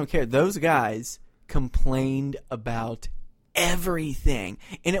care. Those guys complained about everything.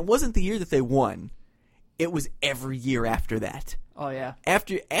 And it wasn't the year that they won. It was every year after that. Oh, yeah.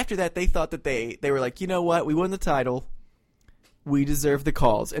 After that, they thought that they were like, you know what? We won the title. We deserve the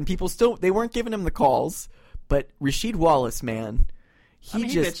calls. And people they weren't giving him the calls. But Rasheed Wallace, man, he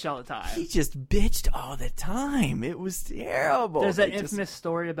bitched all the time. He just bitched all the time. It was terrible. There's that infamous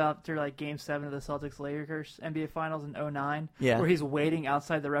story about Game 7 of the Celtics-Lakers NBA Finals in 2009. Yeah. Where he's waiting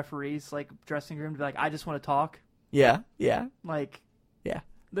outside the referee's dressing room to be like, I just want to talk. Yeah. Yeah.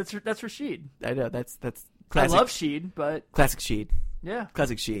 That's Rasheed. I know. That's classic. I love Sheed, but classic Sheed. Yeah.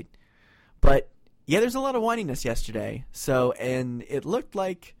 Classic Sheed. But yeah, there's a lot of whininess yesterday. So, and it looked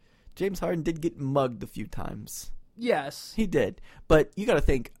like James Harden did get mugged a few times. Yes. He did. But you got to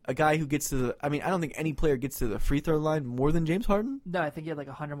think, a guy who gets to I don't think any player gets to the free throw line more than James Harden. No, I think he had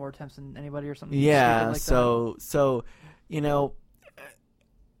 100 more attempts than anybody or something. Yeah, like so, you know,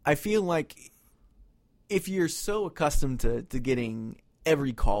 I feel like if you're so accustomed to getting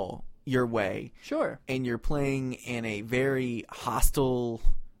every call your way. Sure. And you're playing in a very hostile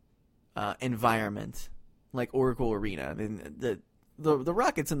environment like Oracle Arena. I mean, the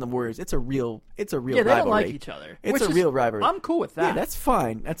Rockets and the Warriors, it's a real rivalry. Yeah, they don't like each other. It's a real rivalry. I'm cool with that. Yeah, that's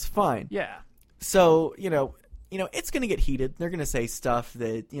fine. Yeah. So, you know, it's going to get heated. They're going to say stuff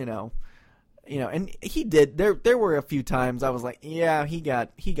that, you know, and he did. There were a few times I was like, yeah, he got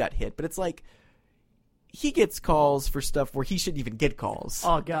hit, but it's like he gets calls for stuff where he shouldn't even get calls.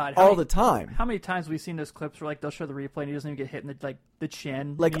 Oh God, the time. How many times have we seen those clips where they'll show the replay and he doesn't even get hit in the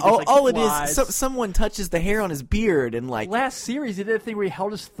chin? All it is, someone touches the hair on his beard and last series he did a thing where he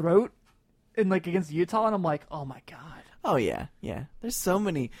held his throat and against Utah, and I'm like, oh my God. Oh yeah. There's so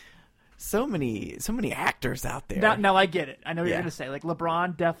many actors out there. Now I get it. I know what you're going to say.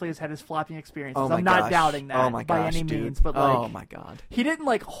 LeBron definitely has had his flopping experiences. Oh I'm not doubting that by any means. But oh my God, he didn't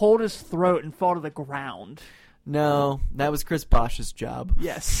hold his throat and fall to the ground. No, that was Chris Bosh's job.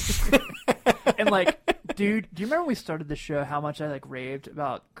 Yes. And dude, do you remember when we started the show how much I raved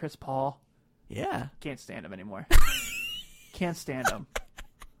about Chris Paul? Yeah. Can't stand him anymore. Can't stand him.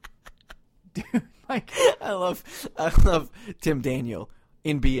 Dude, I love Tim Daniel.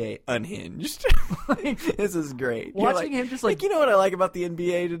 NBA Unhinged. This is great. Watching him just you know what I like about the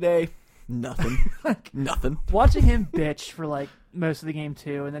NBA today? Nothing. Nothing. Watching him bitch for most of the game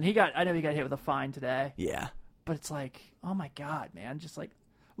too, and then I know he got hit with a fine today. Yeah. But it's oh my God, man. Just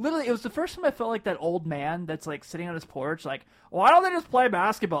literally, it was the first time I felt like that old man that's sitting on his porch, why don't they just play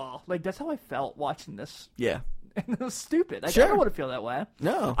basketball? That's how I felt watching this. Yeah. And it was stupid. Sure. I don't want to feel that way.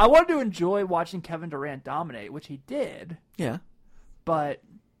 No. I wanted to enjoy watching Kevin Durant dominate, which he did. Yeah. But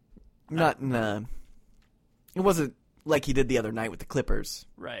not in it wasn't like he did the other night with the Clippers.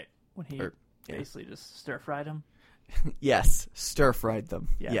 Right. When he basically just stir-fried them. Yes. Stir-fried them.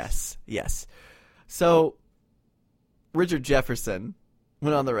 Yes. So, Richard Jefferson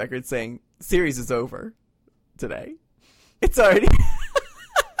went on the record saying, series is over today. It's already...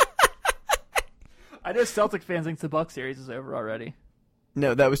 I know Celtic fans think the Bucks series is over already.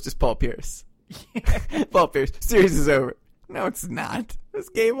 No, that was just Paul Pierce. Paul Pierce, series is over. No, it's not. It's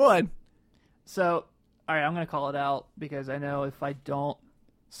game one. So, All right, I'm going to call it out because I know if I don't,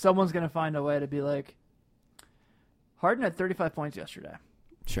 someone's going to find a way to be like, Harden had 35 points yesterday.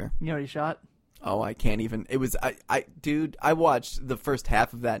 Sure. You know what he shot? Oh, I can't even. It was dude. I watched the first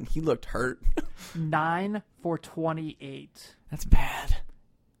half of that, and he looked hurt. 9 for 28. That's bad.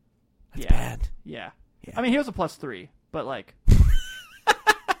 That's Yeah. bad. Yeah. Yeah. I mean, he was a +3, but like,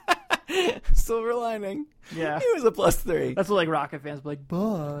 Silver lining. yeah. He was a +3. That's what like Rocket fans be like,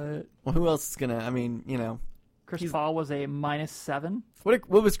 but Well, who else is gonna? I mean, you know, Chris Paul was a -7. what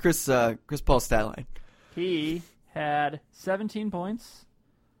was Chris Paul's stat line? He had 17 points,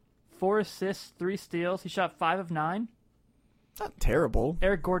 4 assists, 3 steals. He shot 5 of 9. Not terrible.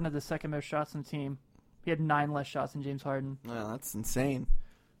 Eric Gordon had the second most shots on the team. He had 9 less shots than James Harden. Well, that's insane.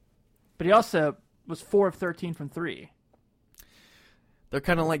 But he also was 4 of 13 from 3. They're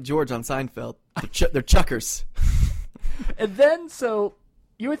kind of like George on Seinfeld. They're chuckers. And then, so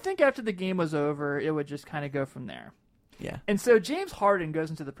you would think after the game was over, it would just kind of go from there. Yeah. And so James Harden goes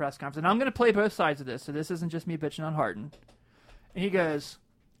into the press conference, and I'm going to play both sides of this, so this isn't just me bitching on Harden. And he goes,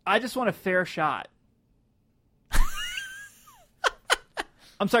 I just want a fair shot.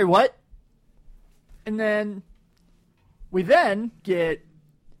 I'm sorry, what? And then we then get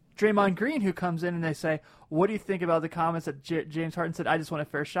Draymond Green, who comes in and they say, what do you think about the comments that James Harden said, I just want a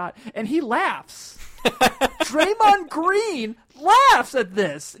fair shot? And he laughs. Draymond Green laughs at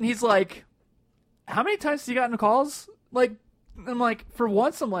this. And he's like, how many times has he gotten calls? Like, I'm like, for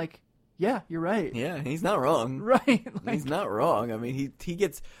once, I'm like, yeah, you're right. Yeah, he's not wrong. Right. Like, He's not wrong. I mean, he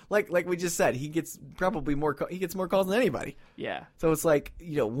gets like we just said, he gets probably more calls than anybody. yeah. So it's like,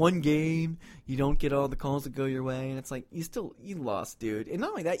 you know, one game, you don't get all the calls that go your way, and it's like you lost, dude. And not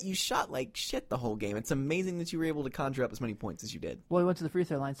only that, you shot like shit the whole game. It's amazing that you were able to conjure up as many points as you did. Well, he went to the free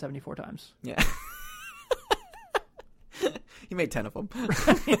throw line 74 times. Yeah. He made 10 of them.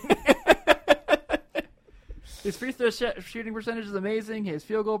 His free throw shooting percentage is amazing. His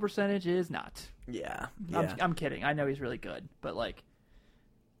field goal percentage is not. Yeah. I'm kidding. I know he's really good, but like,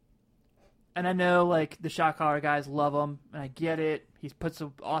 and I know like the shot caller guys love him, and I get it. He's put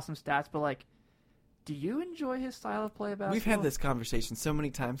some awesome stats, but like, do you enjoy his style of play basketball? We've had this conversation so many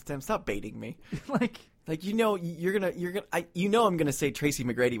times, Tim. Stop baiting me. like, You know, I'm gonna say Tracy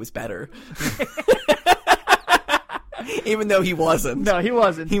McGrady was better. Even though he wasn't. no, he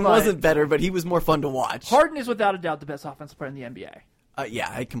wasn't. He but wasn't better, but he was more fun to watch. Harden is without a doubt the best offensive player in the NBA. Yeah,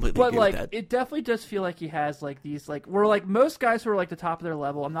 I completely But agree like, with that. it definitely does feel like he has like these like where like most guys who are like the top of their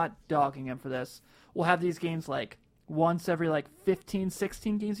level. I'm not dogging him for this. Will have these games like once every like 15,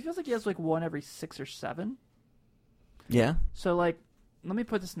 16 games. He feels like he has like one every 6 or 7. Yeah. So like, let me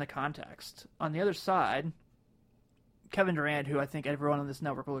put this into context. On the other side, Kevin Durant, who I think everyone on this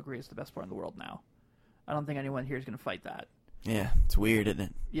network will agree is the best player in the world now. I don't think anyone here is going to fight that. Yeah, it's weird, isn't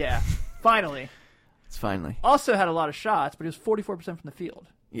it? Yeah, finally. It's finally. Also had a lot of shots, but he was 44% from the field.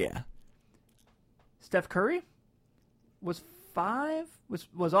 Yeah. Steph Curry was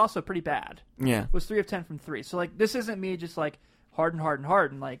also pretty bad. Yeah. Was 3 of 10 from 3. So like, this isn't me just like Harden.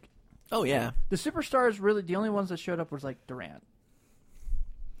 Like, Oh, yeah. the superstars really, the only ones that showed up was like Durant.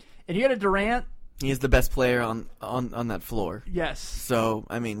 And you had a Durant. He is the best player on that floor. Yes. So,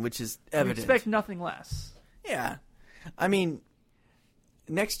 I mean, which is You evident. expect nothing less. Yeah. I mean,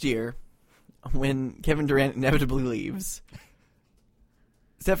 next year, when Kevin Durant inevitably leaves,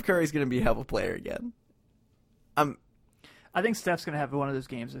 Steph Curry's going to be a hell of a player again. I think Steph's going to have one of those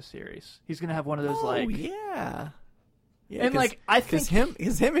games this series. He's going to have one of those like... yeah. Yeah, And, like, I think...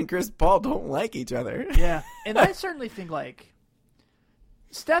 Because him and Chris Paul don't like each other. Yeah. And I certainly think, like,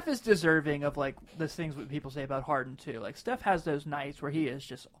 Steph is deserving of, like, the things that people say about Harden, too. Like, Steph has those nights where he is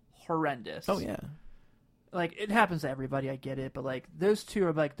just horrendous. Oh, yeah. Like, it happens to everybody, I get it. But, like, those two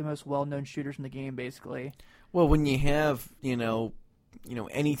are, like, the most well-known shooters in the game, basically. Well, when you have, you know,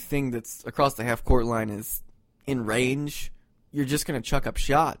 anything that's across the half-court line is in range, you're just going to chuck up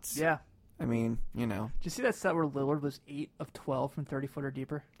shots. Yeah. I mean, you know. Did you see that stat where Lillard was 8 of 12 from 30-foot or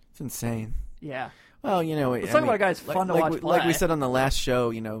deeper? It's insane. Yeah. Well, you know, Let's talk about a guy who's fun to watch play. Like we said on the last show,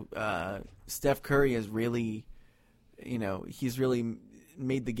 you know, Steph Curry has really, you know, he's really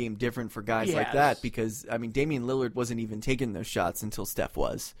made the game different for guys like that because, I mean, Damian Lillard wasn't even taking those shots until Steph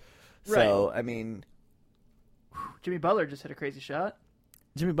was. So, Right. I mean, Jimmy Butler just hit a crazy shot.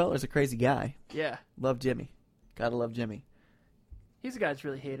 Jimmy Butler's a crazy guy. Yeah. Love Jimmy. Gotta love Jimmy. He's a guy that's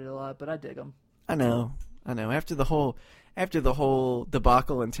really hated a lot, but I dig him. I know. I know. After the whole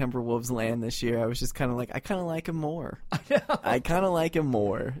debacle in Timberwolves land this year, I was just kind of like, I kind of like him more. I kind of like him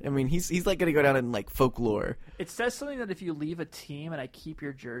more. I mean, he's like going to go down in like folklore. It says something that if you leave a team and I keep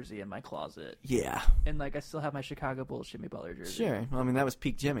your jersey in my closet, Yeah. and like I still have my Chicago Bulls Jimmy Butler jersey. Sure. Well, I mean, that was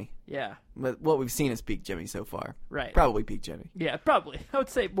peak Jimmy. Yeah. But what we've seen is peak Jimmy so far. Right. Probably peak Jimmy. Yeah, probably. I would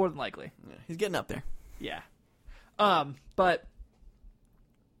say more than likely. Yeah, he's getting up there. Yeah. But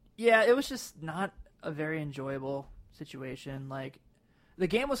yeah, it was just not a very enjoyable situation. Like, the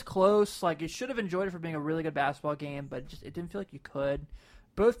game was close. Like, you should have enjoyed it for being a really good basketball game, but it didn't feel like you could.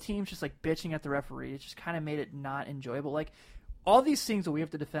 Both teams just like bitching at the referee. It just kind of made it not enjoyable. Like, all these things that we have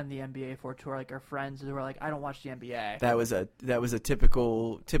to defend the NBA for, to like our friends who are like, I don't watch the NBA. That was a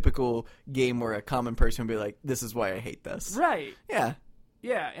typical game where a common person would be like, this is why I hate this. Right. Yeah.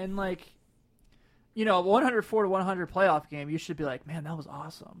 Yeah, and like, you know, a 104 to 100 playoff game, you should be like, man, that was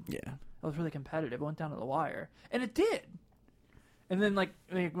awesome. Yeah. That was really competitive. It went down to the wire. And it did. And then, like,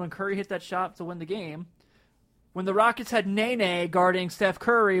 when Curry hit that shot to win the game, when the Rockets had Nene guarding Steph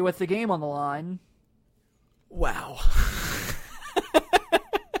Curry with the game on the line. Wow.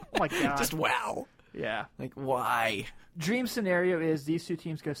 Oh, my God. Just wow. Yeah. Like, why? Dream scenario is these two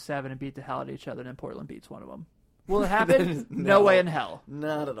teams go 7 and beat the hell out of each other, and then Portland beats one of them. Will it happen? No. No way in hell.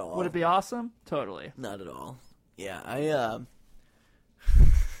 Not at all. Would it be awesome? Totally. Not at all. Yeah,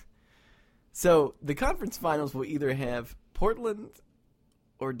 So, the conference finals will either have Portland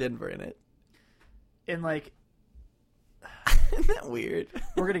or Denver in it. And, like, Isn't that weird?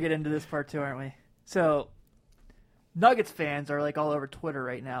 we're going to get into this part too, aren't we? So, Nuggets fans are, like, all over Twitter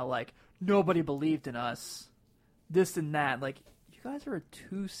right now, like, nobody believed in us. This and that. Like, you guys are a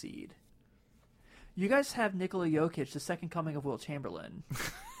 2 seed. You guys have Nikola Jokic, the second coming of Wilt Chamberlain.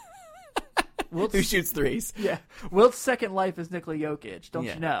 Who shoots threes? Yeah. Wilt's second life is Nikola Jokic, don't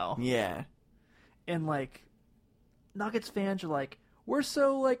Yeah. you know? Yeah. And, like, Nuggets fans are like, we're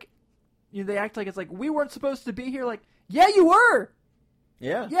so, like, you know, they act like it's like, we weren't supposed to be here. Like, yeah, you were.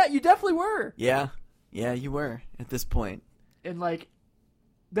 Yeah. Yeah, you definitely were. Yeah. Yeah, you were at this point. And, like,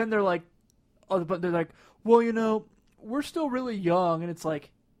 then they're like, oh, but they're like, well, you know, we're still really young. And it's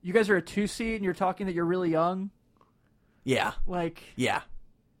like, you guys are a 2 seed and you're talking that you're really young? Yeah. Like, Yeah.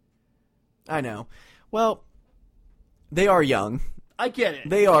 I know. Well, they are young. I get it.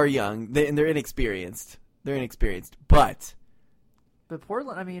 They are young. And they're inexperienced. But But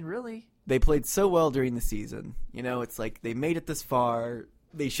Portland, I mean, really? they played so well during the season. You know, it's like they made it this far.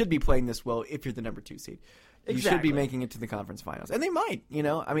 They should be playing this well if you're the number 2 seed. You should Exactly. be making it to the conference finals. And they might, you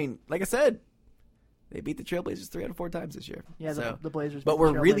know. I mean, like I said, they beat the Trailblazers 3 out of 4 times this year. Yeah, So- the Blazers. But beat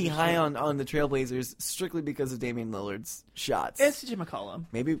we're the really Trailblazers high too. on the Trailblazers strictly because of Damian Lillard's shots. And CJ McCollum.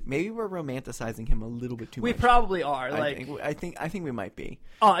 Maybe we're romanticizing him a little bit too We much. probably are. I Like, think we might be.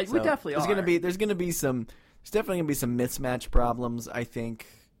 oh, we So, definitely there's are. There's definitely gonna be some mismatch problems. I think.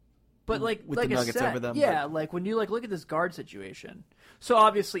 But like, with like the I Nuggets said, over them, yeah, but- like when you like look at this guard situation. So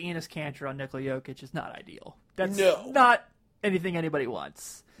obviously, Enes Kanter on Nikola Jokic is not ideal. That's No. not anything anybody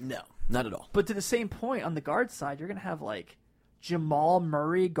wants. No, not at all. But to the same point, on the guard side, you're gonna have like Jamal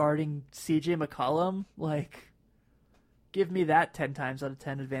Murray guarding CJ McCollum. Like, give me that 10 times out of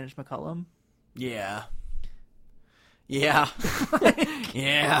 10 advantage McCollum. Yeah. Yeah.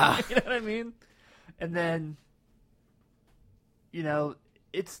 Yeah. You know what I mean? And then, you know,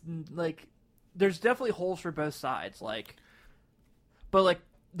 it's like there's definitely holes for both sides. Like, but like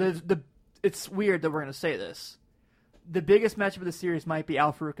the it's weird that we're gonna say this. The biggest matchup of the series might be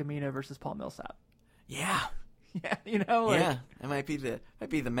Al-Farouq Amino versus Paul Millsap. Yeah. Yeah, you know, like, Yeah. That might be the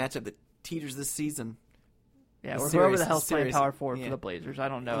matchup that teeters this season. yeah, the or whoever the series- hell's playing series, power forward yeah. for the Blazers. I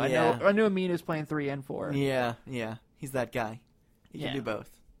don't know. Yeah. I know Amina's playing 3 and 4 Yeah. Yeah. He's that guy. He Yeah. can do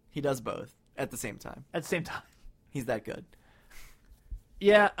both. He does both at the same time. at the same time. He's that good.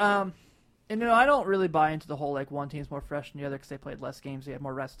 Yeah, and you know, I don't really buy into the whole like one team's more fresh than the other because they played less games, they had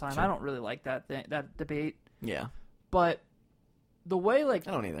more rest time. Sure. I don't really like that debate. Yeah. But the way like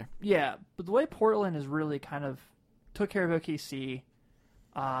I don't either. yeah, but the way Portland has really kind of took care of OKC,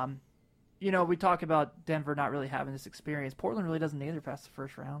 you know, we talk about Denver not really having this experience. Portland really doesn't either past the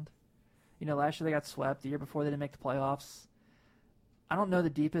first round. You know, last year they got swept. The year before they didn't make the playoffs. I don't know the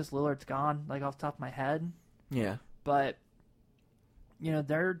deepest Lillard's gone, like off the top of my head, Yeah. but you know,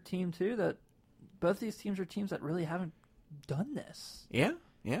 they're a team too that both these teams are teams that really haven't done this. Yeah.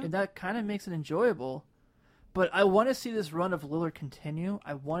 Yeah. And that kind of makes it enjoyable. But I want to see this run of Lillard continue.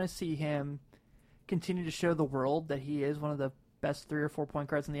 I want to see him continue to show the world that he is one of the best 3 or 4 point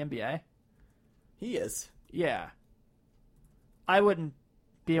guards in the NBA. He is. Yeah. I wouldn't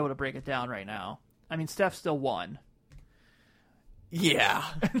be able to break it down right now. I mean, Steph still won. Yeah.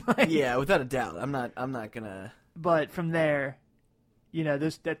 Like, Yeah, without a doubt. I'm not gonna. But from there, you know,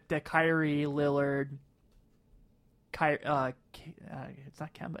 there's that Kyrie, Lillard, it's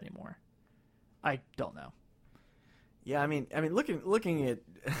not Kemba anymore. I don't know. Yeah, I mean, looking at,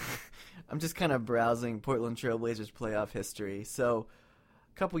 I'm just kind of browsing Portland Trailblazers playoff history. So,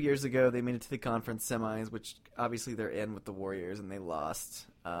 a couple years ago, they made it to the conference semis, which obviously they're in with the Warriors, and they lost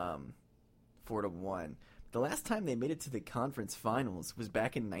 4-1. The last time they made it to the conference finals was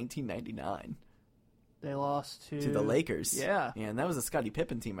back in 1999 They lost to to the Lakers. Yeah. And that was a Scottie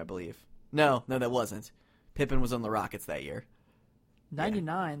Pippen team, I believe. No, that wasn't. Pippen was on the Rockets that year.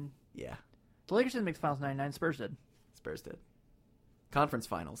 99. Yeah, The Lakers didn't make the finals 99. Spurs did. Spurs did. Conference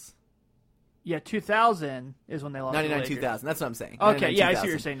finals. Yeah, 2000 is when they lost to the 99 Lakers. 2000. That's what I'm saying. Okay, 99, yeah, I see what 2000.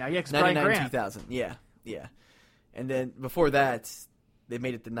 you're saying now. Yeah, 'cause Brian 99 Grant. 2000. Yeah. And then before that, they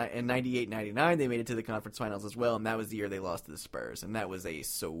made it in 98 99. They made it to the conference finals as well, and that was the year they lost to the Spurs, and that was a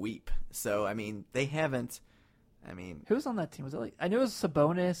sweep. So I mean, they haven't. I mean, Who was on that team? Was it I knew it was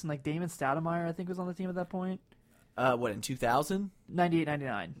Sabonis and Damon Stoudemire, I think, was on the team at that point. what, in 2000? 98,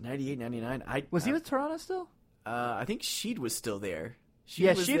 99. 98 99. Was he with Toronto still? I think Sheed was still there.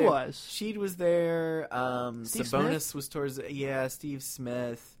 Yeah, was Sheed there. was. Sheed was there. Steve Sabonis Smith? was towards. Yeah, Steve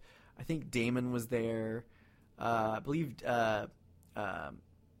Smith. I think Damon was there. I believe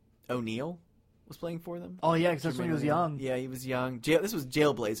O'Neal was playing for them. Oh, yeah, because that's when he was young. Yeah, he was young. This was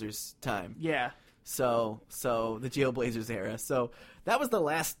Jailblazers time. Yeah. So the Jailblazers era. So that was the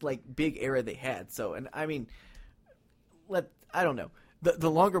last big era they had. So, and I mean, I don't know.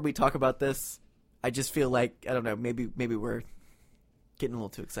 The longer we talk about this, I just feel like, I don't know, maybe we're getting a little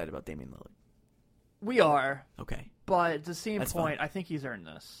too excited about Damian Lillard. We are, Okay. but at the same That's point, fine. I think he's earned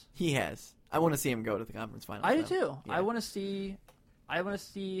this. He has. I want to see him go to the conference finals. I do though. too. Yeah. I want to see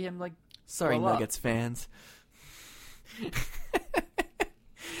him Sorry, blow up. Nuggets fans.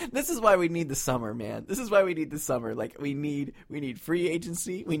 This is why we need the summer, man. This is why we need the summer. We need free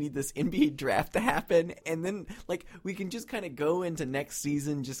agency. We need this NBA draft to happen, and then we can just kind of go into next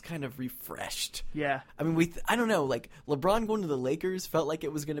season just kind of refreshed. Yeah. I mean, I don't know. LeBron going to the Lakers felt like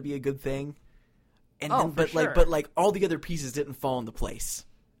it was going to be a good thing, and Oh, for sure. but all the other pieces didn't fall into place.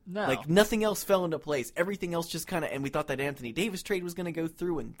 No. Nothing else fell into place. Everything else just kind of, and we thought that Anthony Davis trade was going to go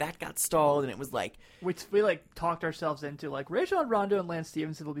through, and that got stalled, and it was we talked ourselves into Rajon Rondo and Lance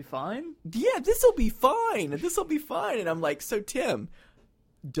Stevenson will be fine. yeah, this will be fine. This will be fine. And I'm like, so Tim,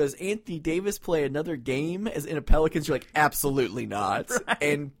 does Anthony Davis play another game as in a Pelicans? You're like, absolutely not. Right.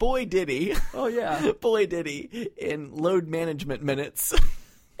 And boy did he. Oh yeah. Boy did he in load management minutes.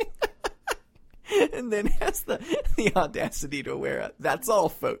 And then has the audacity to wear a "That's all,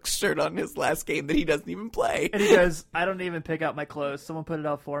 folks" shirt on his last game that he doesn't even play. And he goes, I don't even pick out my clothes. Someone put it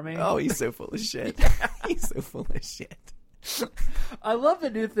out for me. Oh, he's so full of shit. He's so full of shit. I love the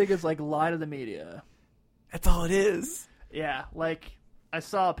new thing is lie to the media. That's all it is. Yeah, I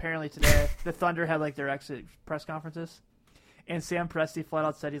saw apparently today the Thunder had their exit press conferences, and Sam Presti flat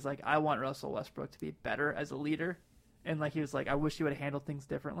out said he's I want Russell Westbrook to be better as a leader, and he was I wish he would have handled things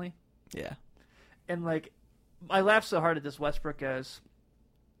differently. Yeah. And I laughed so hard at this. Westbrook goes,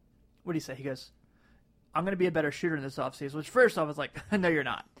 what do you say? He goes, I'm going to be a better shooter in this offseason, which first off was no, you're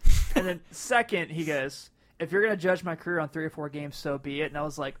not. And then second, he goes, if you're going to judge my career on 3 or 4 games, so be it. And I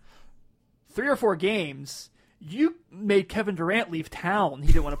was like, 3 or 4 games? You made Kevin Durant leave town. He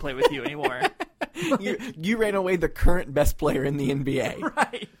didn't want to play with you anymore. You ran away the current best player in the NBA.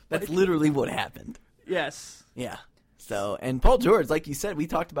 Right. That's literally what happened. Yes. Yeah. So, and Paul George, like you said, we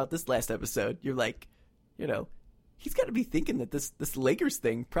talked about this last episode. You're he's got to be thinking that this Lakers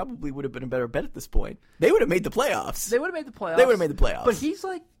thing probably would have been a better bet at this point. They would have made the playoffs. They would have made the playoffs. But he's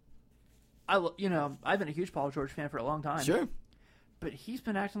I've been a huge Paul George fan for a long time. Sure. But he's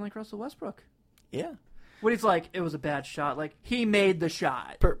been acting like Russell Westbrook. Yeah. When he's it was a bad shot. He made the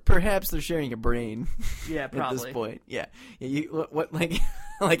shot. Perhaps they're sharing a brain. Yeah, probably. At this point. Yeah. What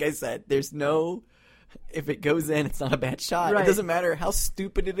like I said, there's no, if it goes in, it's not a bad shot. Right. It doesn't matter how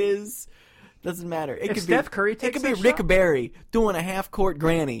stupid it is. Doesn't matter. It If could Steph be, Curry it takes could be that Rick shot- Barry doing a half-court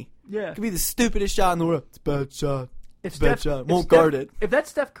granny. Yeah. It could be the stupidest shot in the world. It's a bad shot. If Bad Steph, shot. if Won't Steph- guard it. If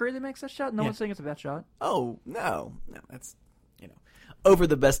that's Steph Curry that makes that shot, no Yeah. one's saying it's a bad shot. Oh, no. That's, over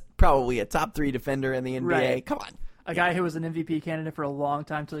the best, probably a top 3 defender in the NBA. Right. Come on. A guy who was an MVP candidate for a long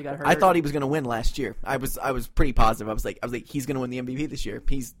time till he got hurt. I thought he was going to win last year. I was pretty positive. I was like, he's going to win the MVP this year.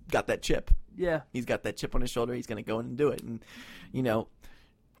 He's got that chip. Yeah. He's got that chip on his shoulder. He's going to go in and do it. And,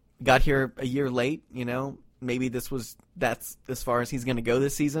 got here a year late. Maybe that's as far as he's going to go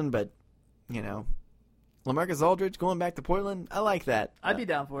this season. But, LaMarcus Aldridge going back to Portland. I like that. I'd be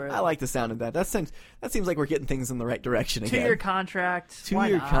down for it. I like the sound of that. That seems like we're getting things in the right direction again. 2-year contract.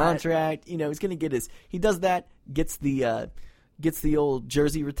 2-year contract. You know, he's going to get he does that, gets the old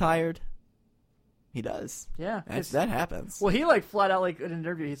jersey retired. He does. Yeah. That happens. Well, he like flat out like in an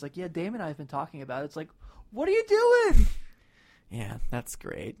interview, he's like, yeah, Dame and I have been talking about it. It's like, what are you doing? Yeah, that's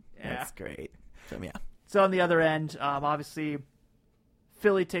great. Yeah. That's great. So, yeah. So on the other end, obviously,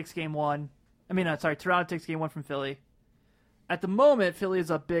 Philly takes game 1. Toronto takes game 1 from Philly. At the moment, Philly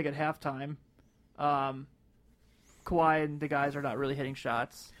is up big at halftime. Kawhi and the guys are not really hitting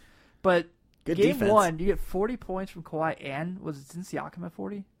shots. But Good game defense. 1, you get 40 points from Kawhi and, was it Siakam at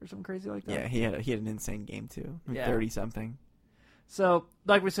 40 or something crazy like that? Yeah, he had an insane game, too. Yeah. 30-something. So,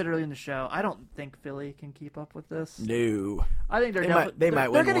 like we said earlier in the show, I don't think Philly can keep up with this. No. I think They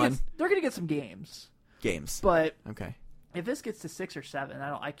might win one. They're going to get some games. But Okay. if this gets to 6 or 7,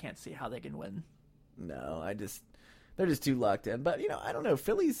 I can't see how they can win. No, they're just too locked in. But, I don't know.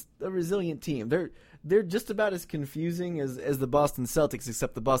 Philly's a resilient team. They're just about as confusing as the Boston Celtics,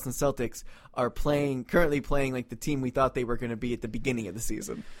 except the Boston Celtics are currently playing like the team we thought they were going to be at the beginning of the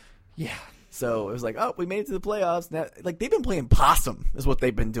season. Yeah. So it was like, oh, we made it to the playoffs. Now, like, they've been playing possum is what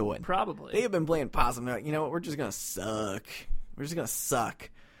they've been doing. Probably. They have been playing possum. They're like, you know what? We're just going to suck. We're just going to suck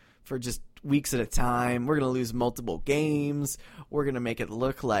for just weeks at a time. We're going to lose multiple games. We're going to make it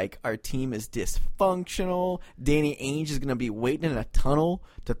look like our team is dysfunctional. Danny Ainge is going to be waiting in a tunnel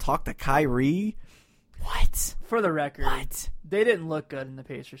to talk to Kyrie. What? For the record, What? they didn't look good in the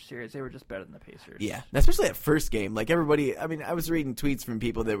Pacers series. They were just better than the Pacers. Yeah, especially that first game. Like, everybody, I was reading tweets from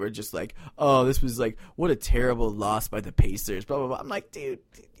people that were just like, oh, this was like, what a terrible loss by the Pacers, blah, blah, blah. I'm like, dude,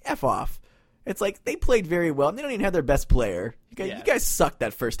 F off. It's like, they played very well, and they don't even have their best player. You guys sucked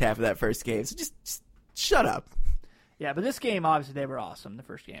that first half of that first game, so just shut up. Yeah, but this game, obviously, they were awesome, the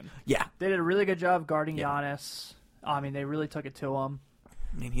first game. Yeah. They did a really good job guarding Giannis. They really took it to him.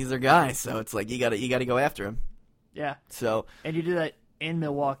 I mean, he's their guy, so it's like, you gotta go after him. Yeah. So, And you did that in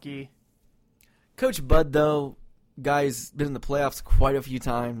Milwaukee. Coach Bud, though, guy's been in the playoffs quite a few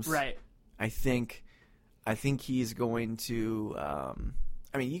times. Right. I think he's going to.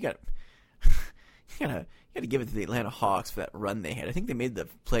 You got to give it to the Atlanta Hawks for that run they had. I think they made the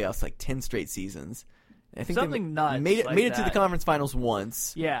playoffs like 10 straight seasons. I think Something nuts made it like to the that. conference finals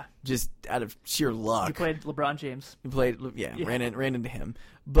once. Yeah. Just out of sheer luck. He played LeBron James. Ran into him.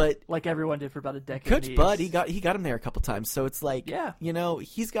 But Like everyone did for about a decade. Coach Bud, he got him there a couple times. So it's like, Yeah.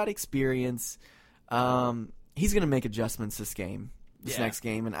 He's got experience. He's going to make adjustments this next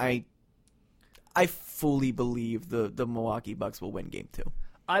game, and I fully believe the Milwaukee Bucks will win game 2.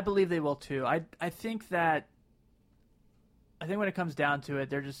 I believe they will too. I think when it comes down to it,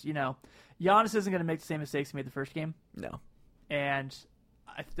 they're just, Giannis isn't going to make the same mistakes he made the first game. No. And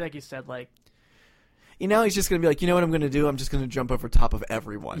like you said, like, He's just going to be like, you know what I'm going to do? I'm just going to jump over top of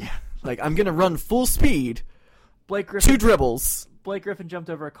everyone. Yeah. Like, I'm going to run full speed, Blake Griffin 2 dribbles. Blake Griffin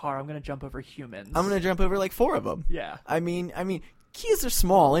jumped over a car. I'm going to jump over humans. I'm going to jump over like 4 of them. Yeah. I mean, Kias are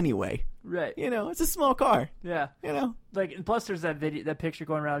small anyway. Right. It's a small car. Yeah. Like, and plus there's that picture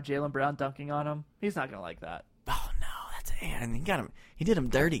going around of Jaylen Brown dunking on him. He's not going to like that. Oh, no. And he got him. He did him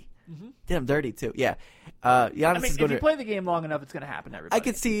dirty. Mm-hmm. Did him dirty, too. Yeah. Giannis is if going you play the game long enough, it's going to happen to everybody. I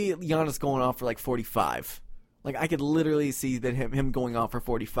could see Giannis going off for like 45. Like, I could literally see that him going off for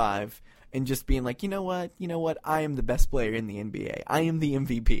 45 and just being like, you know what? I am the best player in the NBA. I am the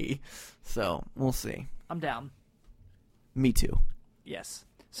MVP. So, we'll see. I'm down. Me too. Yes.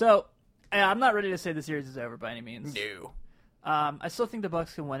 So, I'm not ready to say the series is over by any means. No. I still think the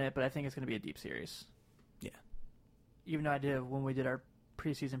Bucks can win it, but I think it's going to be a deep series. Yeah. Even though when we did our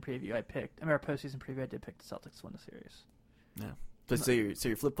preseason preview, our postseason preview, I did pick the Celtics to win the series. Yeah. So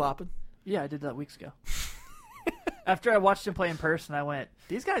you're flip-flopping? Yeah, I did that weeks ago. After I watched him play in person, I went,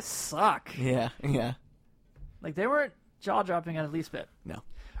 these guys suck. Yeah. Like, they weren't jaw-dropping at least bit. No. All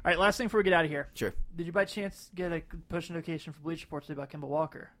right, last thing before we get out of here. Sure. Did you by chance get a push notification from Bleacher Report today about Kemba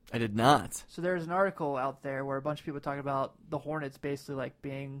Walker? I did not. So there's an article out there where a bunch of people talk about the Hornets basically like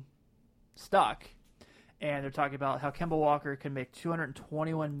being stuck. And they're talking about how Kemba Walker can make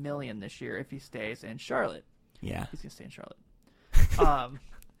 $221 million this year if he stays in Charlotte. Yeah. He's gonna stay in Charlotte.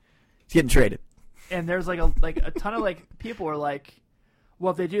 He's getting traded. And there's like a ton of like people are like,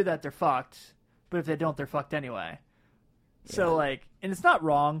 well, if they do that, they're fucked. But if they don't, they're fucked anyway. Yeah. So like, and it's not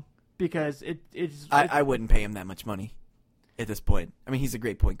wrong because I wouldn't pay him that much money at this point. I mean, he's a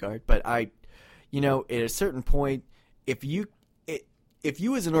great point guard, but at a certain point, if you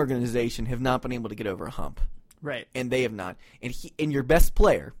as an organization have not been able to get over a hump, right, and they have not, and your best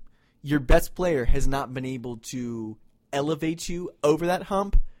player has not been able to elevate you over that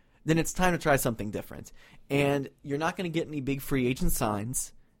hump, then it's time to try something different. And you're not going to get any big free agent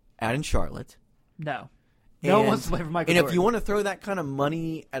signs out in Charlotte. No. No one wants to play for Michael Jordan. And if you want to throw that kind of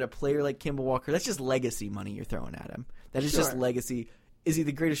money at a player like Kemba Walker, that's just legacy money you're throwing at him. That is just legacy. Is he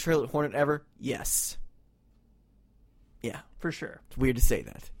the greatest Charlotte Hornet ever? Yes. Yeah. For sure. It's weird to say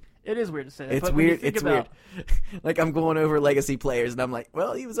that. It is weird to say that. It's weird. It's weird. Like, I'm going over legacy players, and I'm like,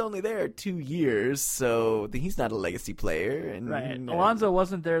 well, he was only there 2 years, so he's not a legacy player. And, right. Alonzo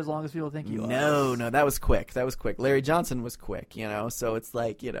wasn't there as long as people think he was. No, that was quick. Larry Johnson was quick, so it's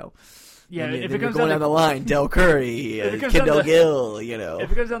like, Yeah, if it it comes going down down the line, Del Curry, Kendall Gill,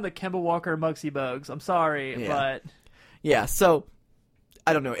 If it comes down to Kemba Walker, Muggsy Bogues, I'm sorry, but yeah. So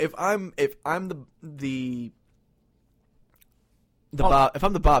I don't know if I'm the if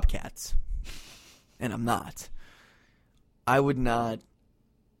I'm the Bobcats, and I'm not, I would not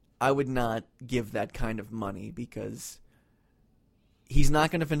give that kind of money because he's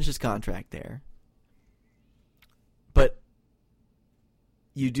not going to finish his contract there. But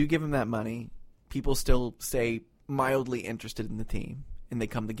you do give him that money, people still stay mildly interested in the team, and they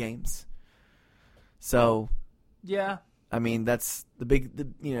come to games. So, yeah, I mean that's the big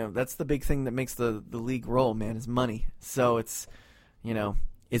thing that makes the league roll, man, is money. So it's,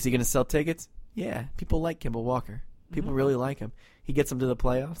 is he going to sell tickets? Yeah, people like Kemba Walker. People really like him. He gets them to the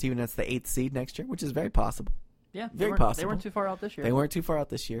playoffs, even as the 8th seed next year, which is very possible. Yeah, very possible. They weren't too far out this year. They weren't too far out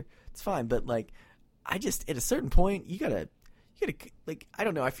this year. It's fine, but at a certain point, you gotta I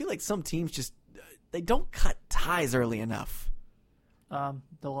don't know. I feel like some teams just they don't cut ties early enough. The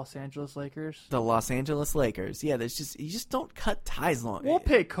Los Angeles Lakers. Yeah, you just don't cut ties long. We'll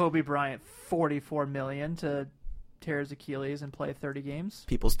pay Kobe Bryant $44 million to tear his Achilles and play 30 games.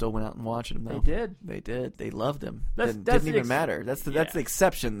 People still went out and watched him, though. They did. They loved him. That didn't even matter. That's the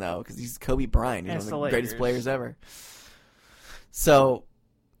exception, though, because he's Kobe Bryant. He's one of the greatest players ever. So,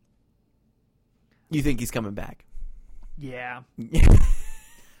 you think he's coming back? Yeah.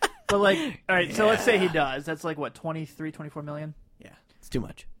 But all right, so let's say he does. That's like what, 24 million? Yeah, it's too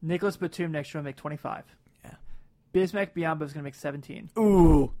much. Nicholas Batum next year will make 25. Yeah. Bismack Biyombo is going to make 17.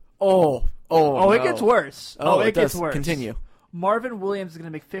 Ooh. Oh, no. It gets worse. It gets worse. Continue. Marvin Williams is going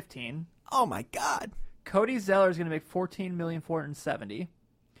to make 15. Oh my God. Cody Zeller is going to make $14,470,000.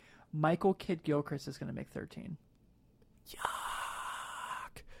 Michael Kidd Gilchrist is going to make 13.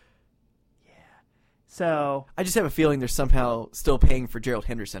 Yuck. Yeah. So I just have a feeling they're somehow still paying for Gerald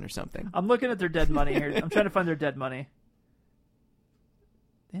Henderson or something. I'm looking at their dead money here. I'm trying to find their dead money.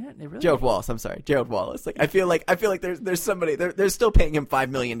 They really Gerald Wallace. I'm sorry, Gerald Wallace. I feel like there's somebody they're still paying him $5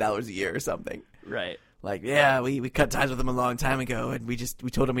 million a year or something. Right. Like, yeah, we cut ties with him a long time ago, and we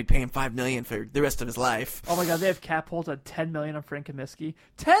told him we'd pay him $5 million for the rest of his life. Oh my God, they have cap holds on $10 million on Frank Kaminsky.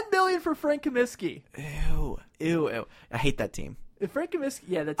 $10 million for Frank Kaminsky. Ew. I hate that team. If Frank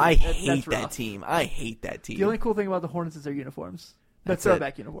Kaminsky, I hate that team. I hate that team. The only cool thing about the Hornets is their uniforms. That's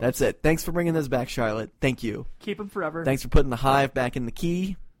throwback uniforms. That's it. Thanks for bringing those back, Charlotte. Thank you. Keep them forever. Thanks for putting the Hive back in the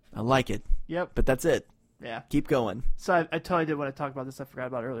key. I like it. Yep. But that's it. Yeah. Keep going. So I totally did want to talk about this. I forgot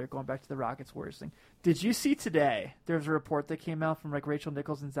about earlier, going back to the Rockets Warriors thing. Did you see today, there was a report that came out from Rachel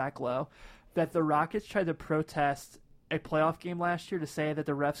Nichols and Zach Lowe that the Rockets tried to protest a playoff game last year to say that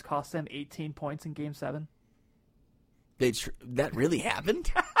the refs cost them 18 points in Game 7? That really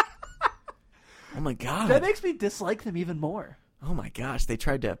happened? Oh, my God. That makes me dislike them even more. Oh, my gosh. They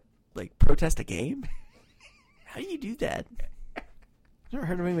tried to, protest a game? How do you do that? I've never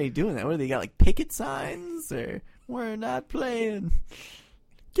heard of anybody doing that. What do they got, picket signs? Or, we're not playing.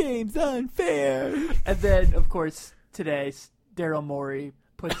 Game's unfair. And then, of course, today, Daryl Morey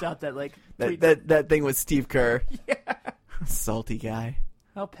puts out that, that thing with Steve Kerr. Yeah. Salty guy.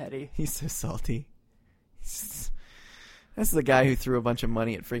 How petty. He's so salty. That's the guy who threw a bunch of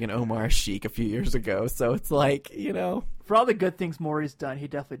money at freaking Omar Sheik a few years ago. So it's For all the good things Morey's done, he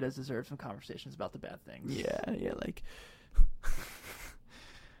definitely does deserve some conversations about the bad things. Yeah,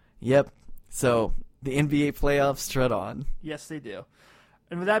 Yep. So the NBA playoffs tread on. Yes, they do.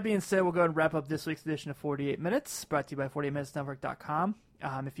 And with that being said, we'll go and wrap up this week's edition of 48 Minutes, brought to you by 48minutesnetwork.com.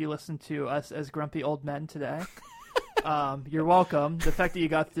 If you listen to us as grumpy old men today, you're welcome. The fact that you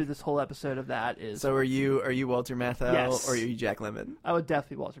got through this whole episode of that is... So are you Walter Matthau, yes. Or are you Jack Lemmon? I would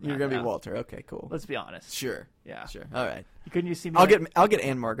definitely be Walter Matthau. You're going to be Walter. Okay, cool. Let's be honest. Sure. Yeah. Sure. All right. Couldn't you see me? I'll get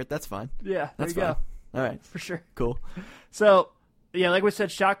Ann Margaret. That's fine. Yeah, that's there you fine. Go. All right. For sure. Cool. So... Yeah, like we said,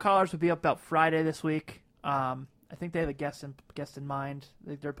 shot callers will be up about Friday this week. I think they have a guest in mind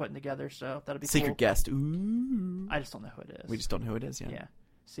they're putting together, so that'll be secret cool. Guest. Ooh. I just don't know who it is. We just don't know who it is. Yeah.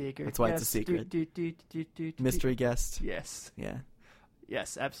 Secret. That's why it's a secret. Mystery guest. Yes. Yeah.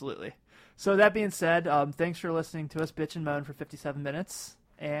 Yes, absolutely. So that being said, thanks for listening to us bitch and moan for 57 minutes,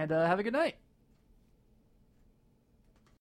 and have a good night.